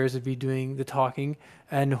their lawyers would be doing the talking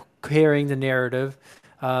and carrying the narrative.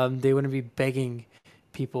 They wouldn't be begging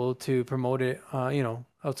people to promote it,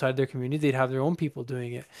 outside their community. They'd have their own people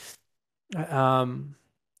doing it. Um,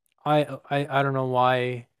 I don't know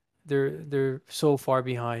why they're so far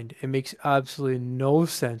behind. It makes absolutely no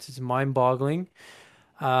sense. It's mind-boggling.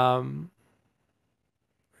 Um,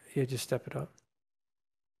 yeah, just step it up.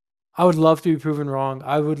 I would love to be proven wrong.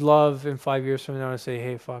 I would love in 5 years from now to say,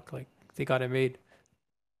 "Hey, fuck, like they got it made.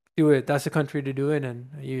 Do it. That's the country to do it." And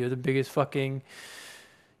you're the biggest fucking,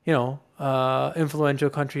 influential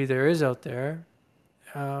country there is out there.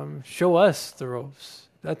 Show us the ropes.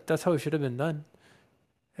 That's how it should have been done.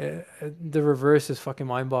 The reverse is fucking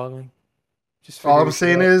mind-boggling. Just All figure I'm your shit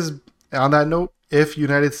saying out. is, on that note, if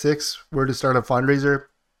United Six were to start a fundraiser,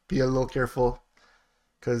 be a little careful,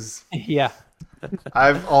 because Yeah.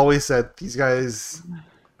 I've always said these guys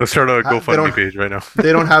Let's start a they GoFundMe don't page right now.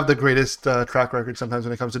 they don't have the greatest track record sometimes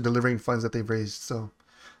when it comes to delivering funds that they've raised. So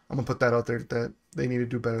I'm gonna put that out there that they need to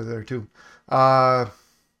do better there too.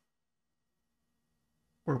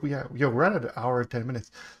 Where we at? Yo, we're at an hour and 10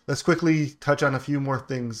 minutes. Let's quickly touch on a few more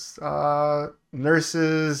things.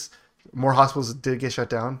 Nurses, more hospitals did get shut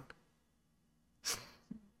down.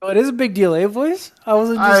 Oh, it is a big deal, eh, boys? I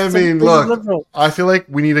wasn't just I some mean, crazy look, liberal. I feel like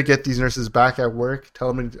we need to get these nurses back at work.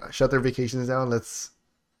 Tell them to shut their vacations down. Let's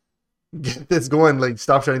get this going. Like,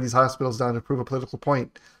 stop shutting these hospitals down to prove a political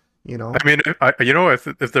point. You know, I mean,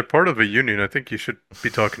 if they're part of a union, I think you should be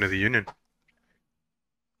talking to the union.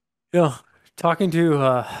 You know, talking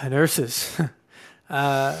to nurses,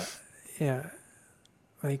 uh, yeah,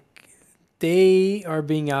 like they are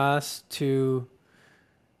being asked to.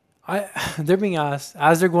 They're being asked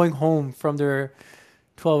as they're going home from their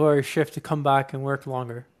 12-hour shift to come back and work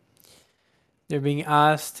longer. They're being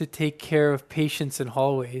asked to take care of patients in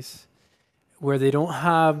hallways where they don't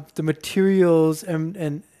have the materials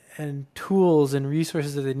and tools and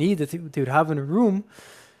resources that they need that they would have in a room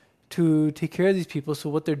to take care of these people. So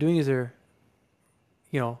what they're doing is they're,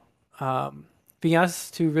 being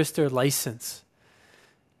asked to risk their license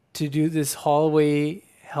to do this hallway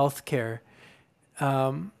healthcare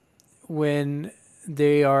when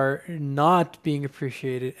they are not being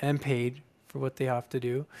appreciated and paid for what they have to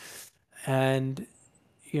do. And,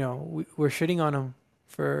 we're shitting on them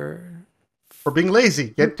for being lazy.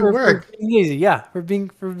 Get to for work. being lazy. Yeah, for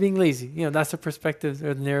being lazy. That's the perspective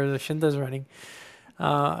or the narrative Shinda's running.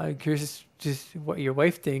 I'm curious just what your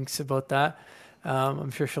wife thinks about that. I'm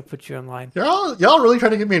sure she'll put you online. Y'all really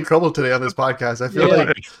trying to get me in trouble today on this podcast. I feel Yeah.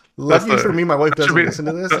 like, lucky for me, my wife that should doesn't be- listen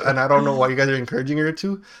to this, and I don't know why you guys are encouraging her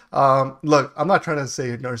to. Look, I'm not trying to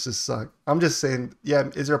say nurses suck. I'm just saying, yeah,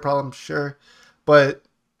 is there a problem? Sure, but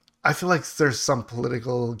I feel like there's some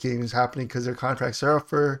political games happening because their contracts are up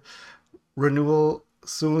for renewal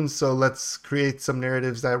soon. So let's create some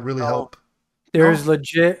narratives that really help. There's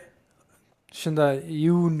legit,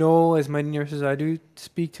 Shinda, as many nurses as I do,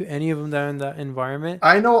 speak to any of them that are in that environment.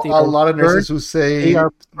 I know They a are lot of nurses burned- who say They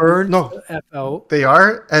are burned no, the F out. they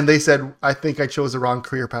are, and they said, I think I chose the wrong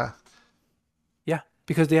career path. Yeah,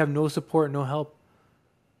 because they have no support, no help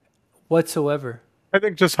whatsoever. I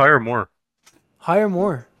think just hire more. Hire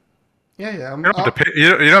more. Yeah. You don't have to pay. You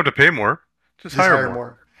don't have to pay more. Just hire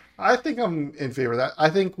more. I think I'm in favor of that. I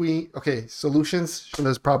think solutions.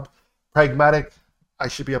 There's pragmatic. I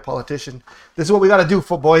should be a politician. This is what we got to do,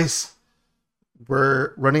 boys.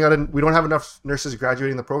 We're running out of. We don't have enough nurses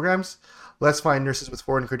graduating the programs. Let's find nurses with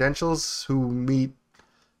foreign credentials who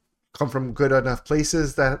come from good enough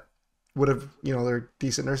places that would have, they're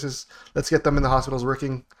decent nurses. Let's get them in the hospitals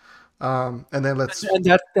working, and then let's.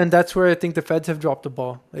 And that's where I think the feds have dropped the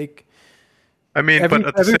ball. Like, I mean, every but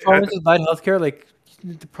at the every same, province has bad healthcare. Like,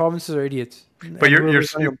 the provinces are idiots. But you're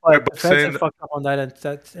But but the feds saying have fucked up on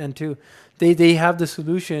that end too. They have the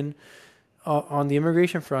solution on the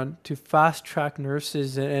immigration front to fast track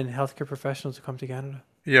nurses and healthcare professionals to come to Canada.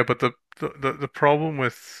 yeah, but the problem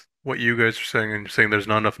with what you guys are saying and saying there's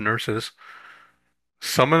not enough nurses.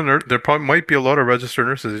 Some of there probably might be a lot of registered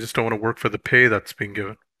nurses. They just don't want to work for the pay that's being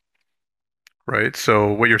given. Right.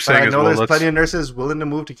 So what you're But saying I is, know well, there's let's. plenty of nurses willing to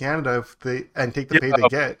move to Canada and take the pay they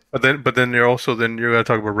get. But then you're gotta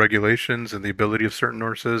talk about regulations and the ability of certain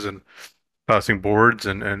nurses and passing boards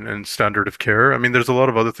and standard of care. I mean, there's a lot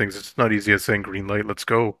of other things. It's not easy as saying green light, let's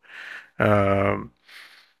go. Um,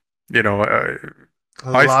 you know,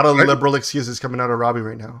 A lot of liberal excuses coming out of Robbie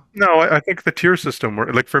right now. no, I think the tier system,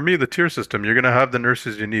 like for me, the tier system, you're gonna have the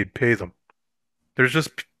nurses you need, pay them.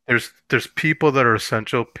 There's people that are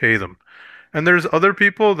essential, pay them. And there's other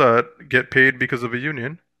people that get paid because of a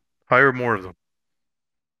union, hire more of them.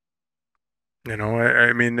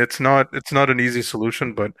 I mean, it's not an easy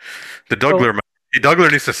solution, but the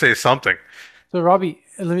Dougler needs to say something. So Robbie,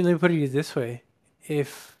 let me put it this way: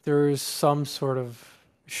 if there's some sort of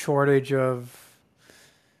shortage of,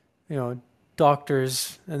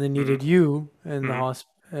 doctors, and they needed you in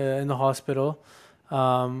the hospital,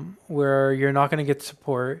 where you're not going to get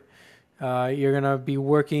support, you're going to be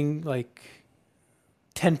working like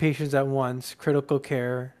 10 patients at once, critical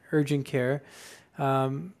care, urgent care,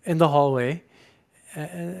 in the hallway,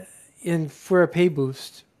 and for a pay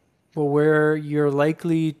boost, but where you're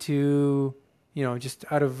likely to, just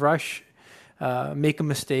out of rush, make a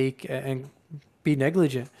mistake and be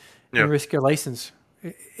negligent Yeah. and risk your license.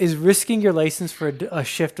 Is risking your license for a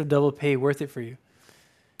shift of double pay worth it for you?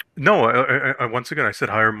 No, once again, I said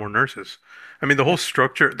hire more nurses. I mean, the whole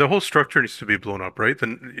structure needs to be blown up, right?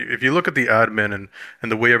 Then if you look at the admin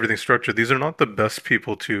and the way everything's structured, these are not the best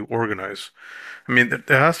people to organize. I mean,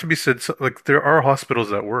 there has to be said, like, there are hospitals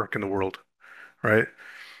that work in the world, right?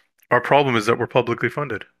 Our problem is that we're publicly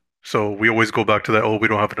funded. So we always go back to that, oh, we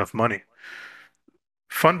don't have enough money.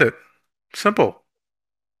 Fund it. Simple.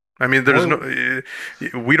 I mean, there's no,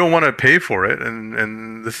 Well, we don't want to pay for it,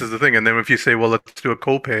 and this is the thing. And then if you say, well, let's do a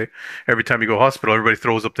copay every time you go to hospital, everybody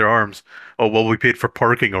throws up their arms. Oh, well, we paid for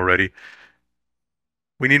parking already.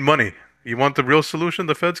 We need money. You want the real solution?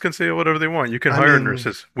 The feds can say whatever they want. You can I hire mean,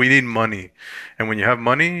 nurses. We need money. And when you have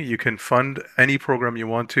money, you can fund any program you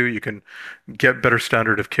want to. You can get better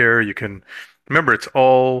standard of care. You can, remember, it's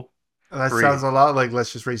all that free. sounds a lot like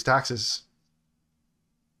let's just raise taxes.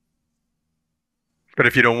 But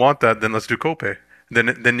if you don't want that, then let's do copay.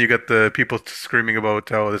 Then you get the people screaming about,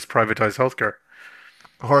 oh, this privatized healthcare.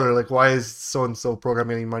 Or they're like, why is so and so program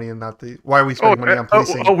getting money and not the? Why are we Oh, spending money on oh,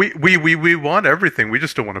 policing? we want everything. We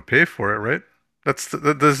just don't want to pay for it, right? This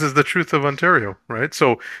is the truth of Ontario, right?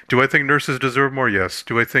 So, do I think nurses deserve more? Yes.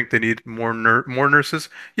 Do I think they need more nurses?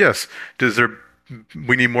 Yes. Does there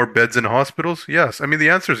we need more beds in hospitals? Yes. I mean, the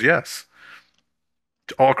answer is yes,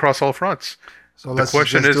 all across all fronts. So The let's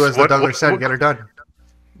question just do is, as the Douglas said, get her done.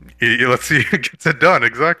 let's see who gets it done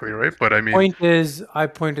exactly, right? But I mean, Point is, I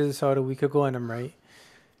pointed this out a week ago, and I'm right.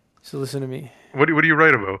 So listen to me. what do you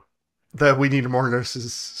write about? That we need more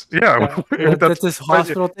nurses. Yeah, Yeah, that's that this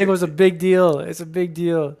hospital thing was a big deal. It's a big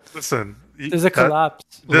deal. listen. There's a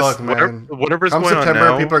collapse. Look, man. Whatever's Come going on September,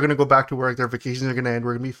 now. people are going to go back to work. Their vacations are going to end.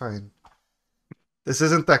 We're going to be fine. This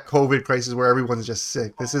isn't that COVID crisis where everyone's just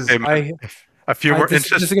sick. This is Hey, man, a few more this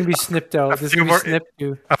interest, is gonna be snipped out. This is few gonna be more- snipped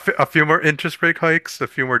too. a few more interest rate hikes, a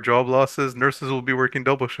few more job losses. Nurses will be working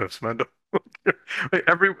double shifts, man. Like,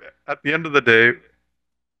 at the end of the day,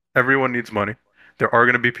 everyone needs money. There are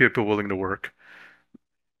going to be people willing to work.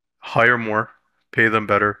 Hire more, pay them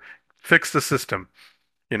better, fix the system.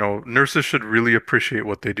 You know, nurses should really appreciate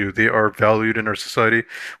what they do. They are valued in our society.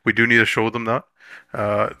 We do need to show them that.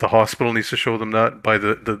 The hospital needs to show them that by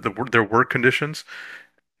their work conditions.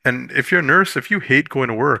 And if you're a nurse, if you hate going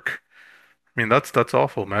to work, I mean that's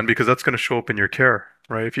awful, man, because that's going to show up in your care,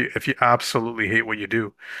 right? If you absolutely hate what you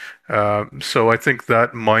do. So I think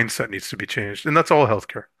that mindset needs to be changed, and that's all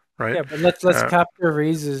healthcare, right? Yeah, but let's Uh, cap their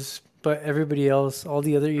raises, but everybody else, all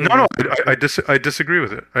the other no, unions. I disagree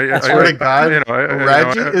with it. I swear to God, you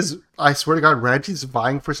know, I swear to God, Ranji's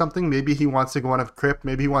vying for something. Maybe he wants to go on a trip.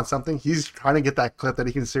 Maybe he wants something. He's trying to get that clip that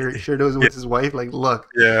he can share with his wife. Like, look,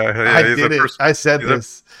 yeah, I he's did it. I said he's a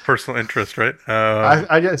this. personal interest, right?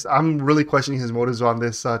 I'm really questioning his motives on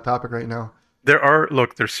this topic right now.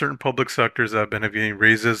 There's certain public sectors that have been getting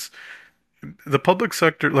raises. The public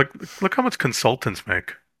sector, like, look how much consultants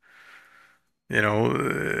make. You know,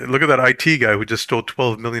 look at that IT guy who just stole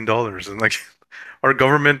 $12 million. And like, our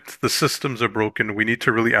government, the systems are broken. We need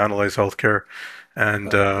to really analyze healthcare. And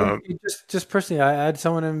Just personally, I had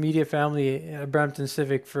someone in immediate family at Brampton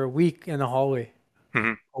Civic for a week in the hallway.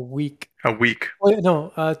 Mhm. A week. a week. Oh, yeah,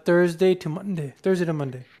 no, Thursday to Monday. Thursday to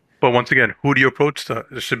Monday. But once again, who do you approach that?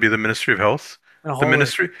 It should be the Ministry of Health, In a the hallway.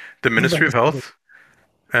 Ministry of Health,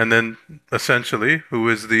 and then essentially who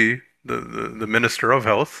is the Minister of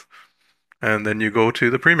Health, and then you go to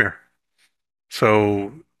the Premier.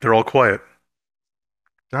 So they're all quiet.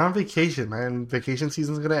 They're on vacation, man. Vacation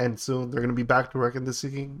season's gonna end soon. They're gonna be back to work, and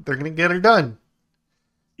they're gonna get her done.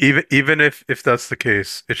 Even if that's the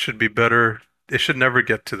case, it should be better. It should never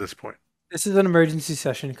get to this point. This is an emergency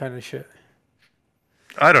session kind of shit.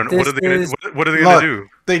 I don't know. What This are they gonna is- what are they gonna Look, do?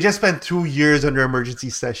 they just spent 2 years under emergency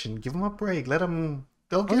session. Give them a break. Let them.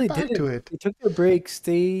 They'll Oh, they get back did. to it. They took their breaks.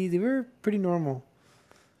 They were pretty normal.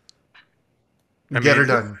 I Get her mean-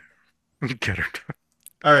 done. Get her done.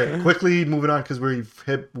 All right, quickly moving on because we've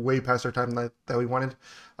hit way past our time that we wanted.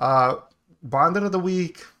 Bonded of the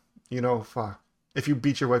week, fuck. If you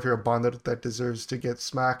beat your wife, you're a bonded that deserves to get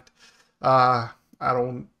smacked. I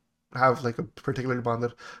don't have like a particular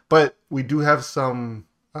bonded, but we do have some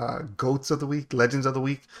goats of the week, legends of the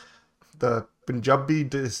week. The Punjabi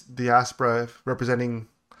diaspora representing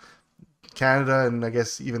Canada and I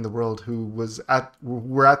guess even the world, who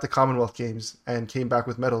were at the Commonwealth Games and came back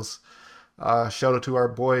with medals. Shout out to our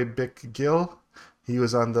boy Bick Gill. He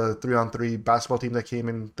was on the 3-on-3 basketball team that came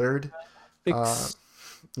in third. Big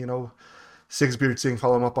Six Beard Singh,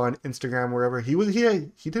 follow him up on Instagram, wherever. He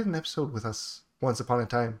did an episode with us once upon a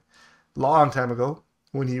time, long time ago,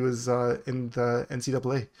 when he was in the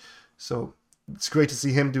NCAA. So it's great to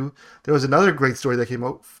see him do. There was another great story that came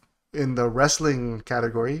out in the wrestling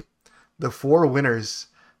category, the 4 winners,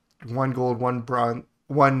 1 gold, 1 bronze,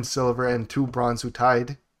 1 silver, and 2 bronze who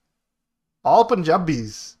tied, all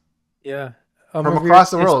Punjabis. Yeah. From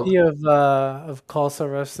across the world. Of Khalsa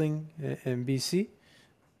Wrestling in BC.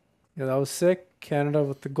 Yeah, that was sick. Canada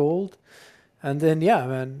with the gold. And then yeah,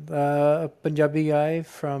 man, a Punjabi guy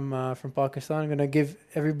from Pakistan. I'm gonna give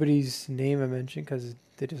everybody's name I mentioned because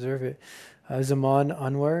they deserve it. Zaman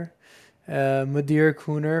Anwar, Madir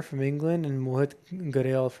Kuner from England, and Mohit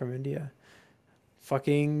Garel from India.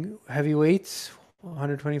 Fucking heavyweights,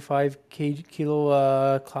 125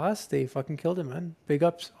 kilo class. They fucking killed it, man. Big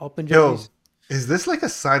ups, all Yo, Punjabis. is this like a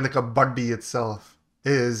sign like a Buddy itself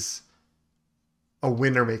is a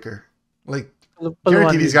winner maker? Like,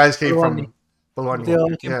 guarantee these guys came from Balwani. They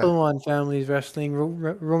all came Yeah. Balwan families, wrestling,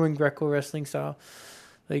 Roman Greco wrestling style.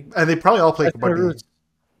 Like, And they probably all play that's their Kabaddi. roots.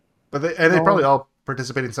 But they No. probably all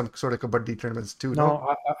participate in some sort of Kabaddi tournaments too, no?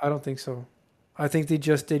 No, I don't think so. I think they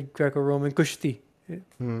just did Greco-Roman Kushti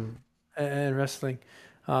Hmm. and wrestling.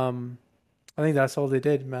 I think that's all they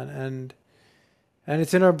did, man. And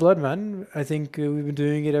it's in our blood, man. I think we've been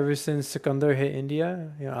doing it ever since Sikandar hit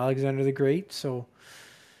India, Alexander the Great. So,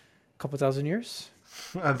 a couple thousand years.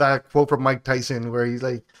 And that quote from Mike Tyson where he's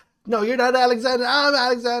like, "No, you're not Alexander. I'm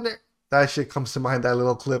Alexander." That shit comes to mind. That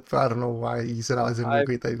little clip. I don't know why he said Alexander the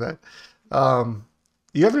Great like that.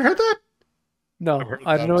 You haven't heard that? No, heard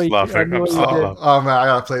I that. don't know. I'm What you, I laughing. don't know I'm what you sorry. did. Oh man, I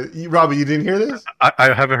gotta play it. Robbie, you didn't hear this?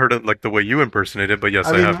 I haven't heard it like the way you impersonate it, but yes,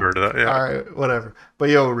 I mean, have heard of that. Yeah. All right, whatever. But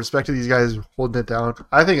yo, respect to these guys holding it down.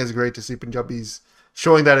 I think it's great to see Punjabis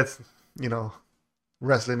showing that it's,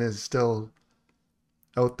 wrestling is still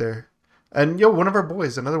out there. And yo, another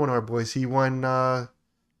one of our boys, he won. I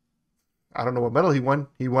don't know what medal he won.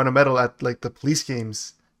 He won a medal at like the police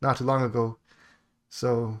games not too long ago.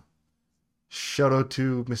 So shout out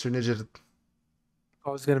to Mr. Nijit. I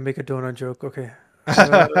was gonna make a donut joke. Okay.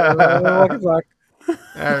 Welcome back.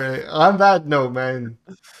 All right. On that note, man.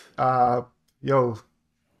 Yo,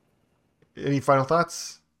 any final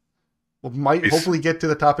thoughts? We might Peace. hopefully get to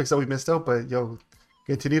the topics that we missed out, but yo,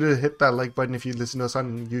 continue to hit that like button if you listen to us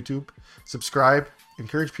on YouTube. Subscribe.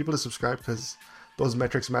 Encourage people to subscribe because those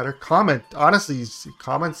metrics matter. Comment. Honestly,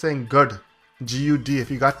 comment saying good. G-U-D.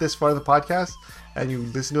 If you got this far in the podcast and you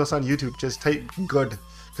listen to us on YouTube, just type good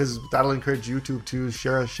because that'll encourage YouTube to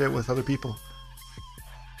share our shit with other people.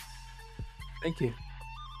 Thank you.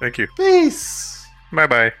 Thank you. Peace. Bye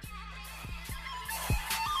bye.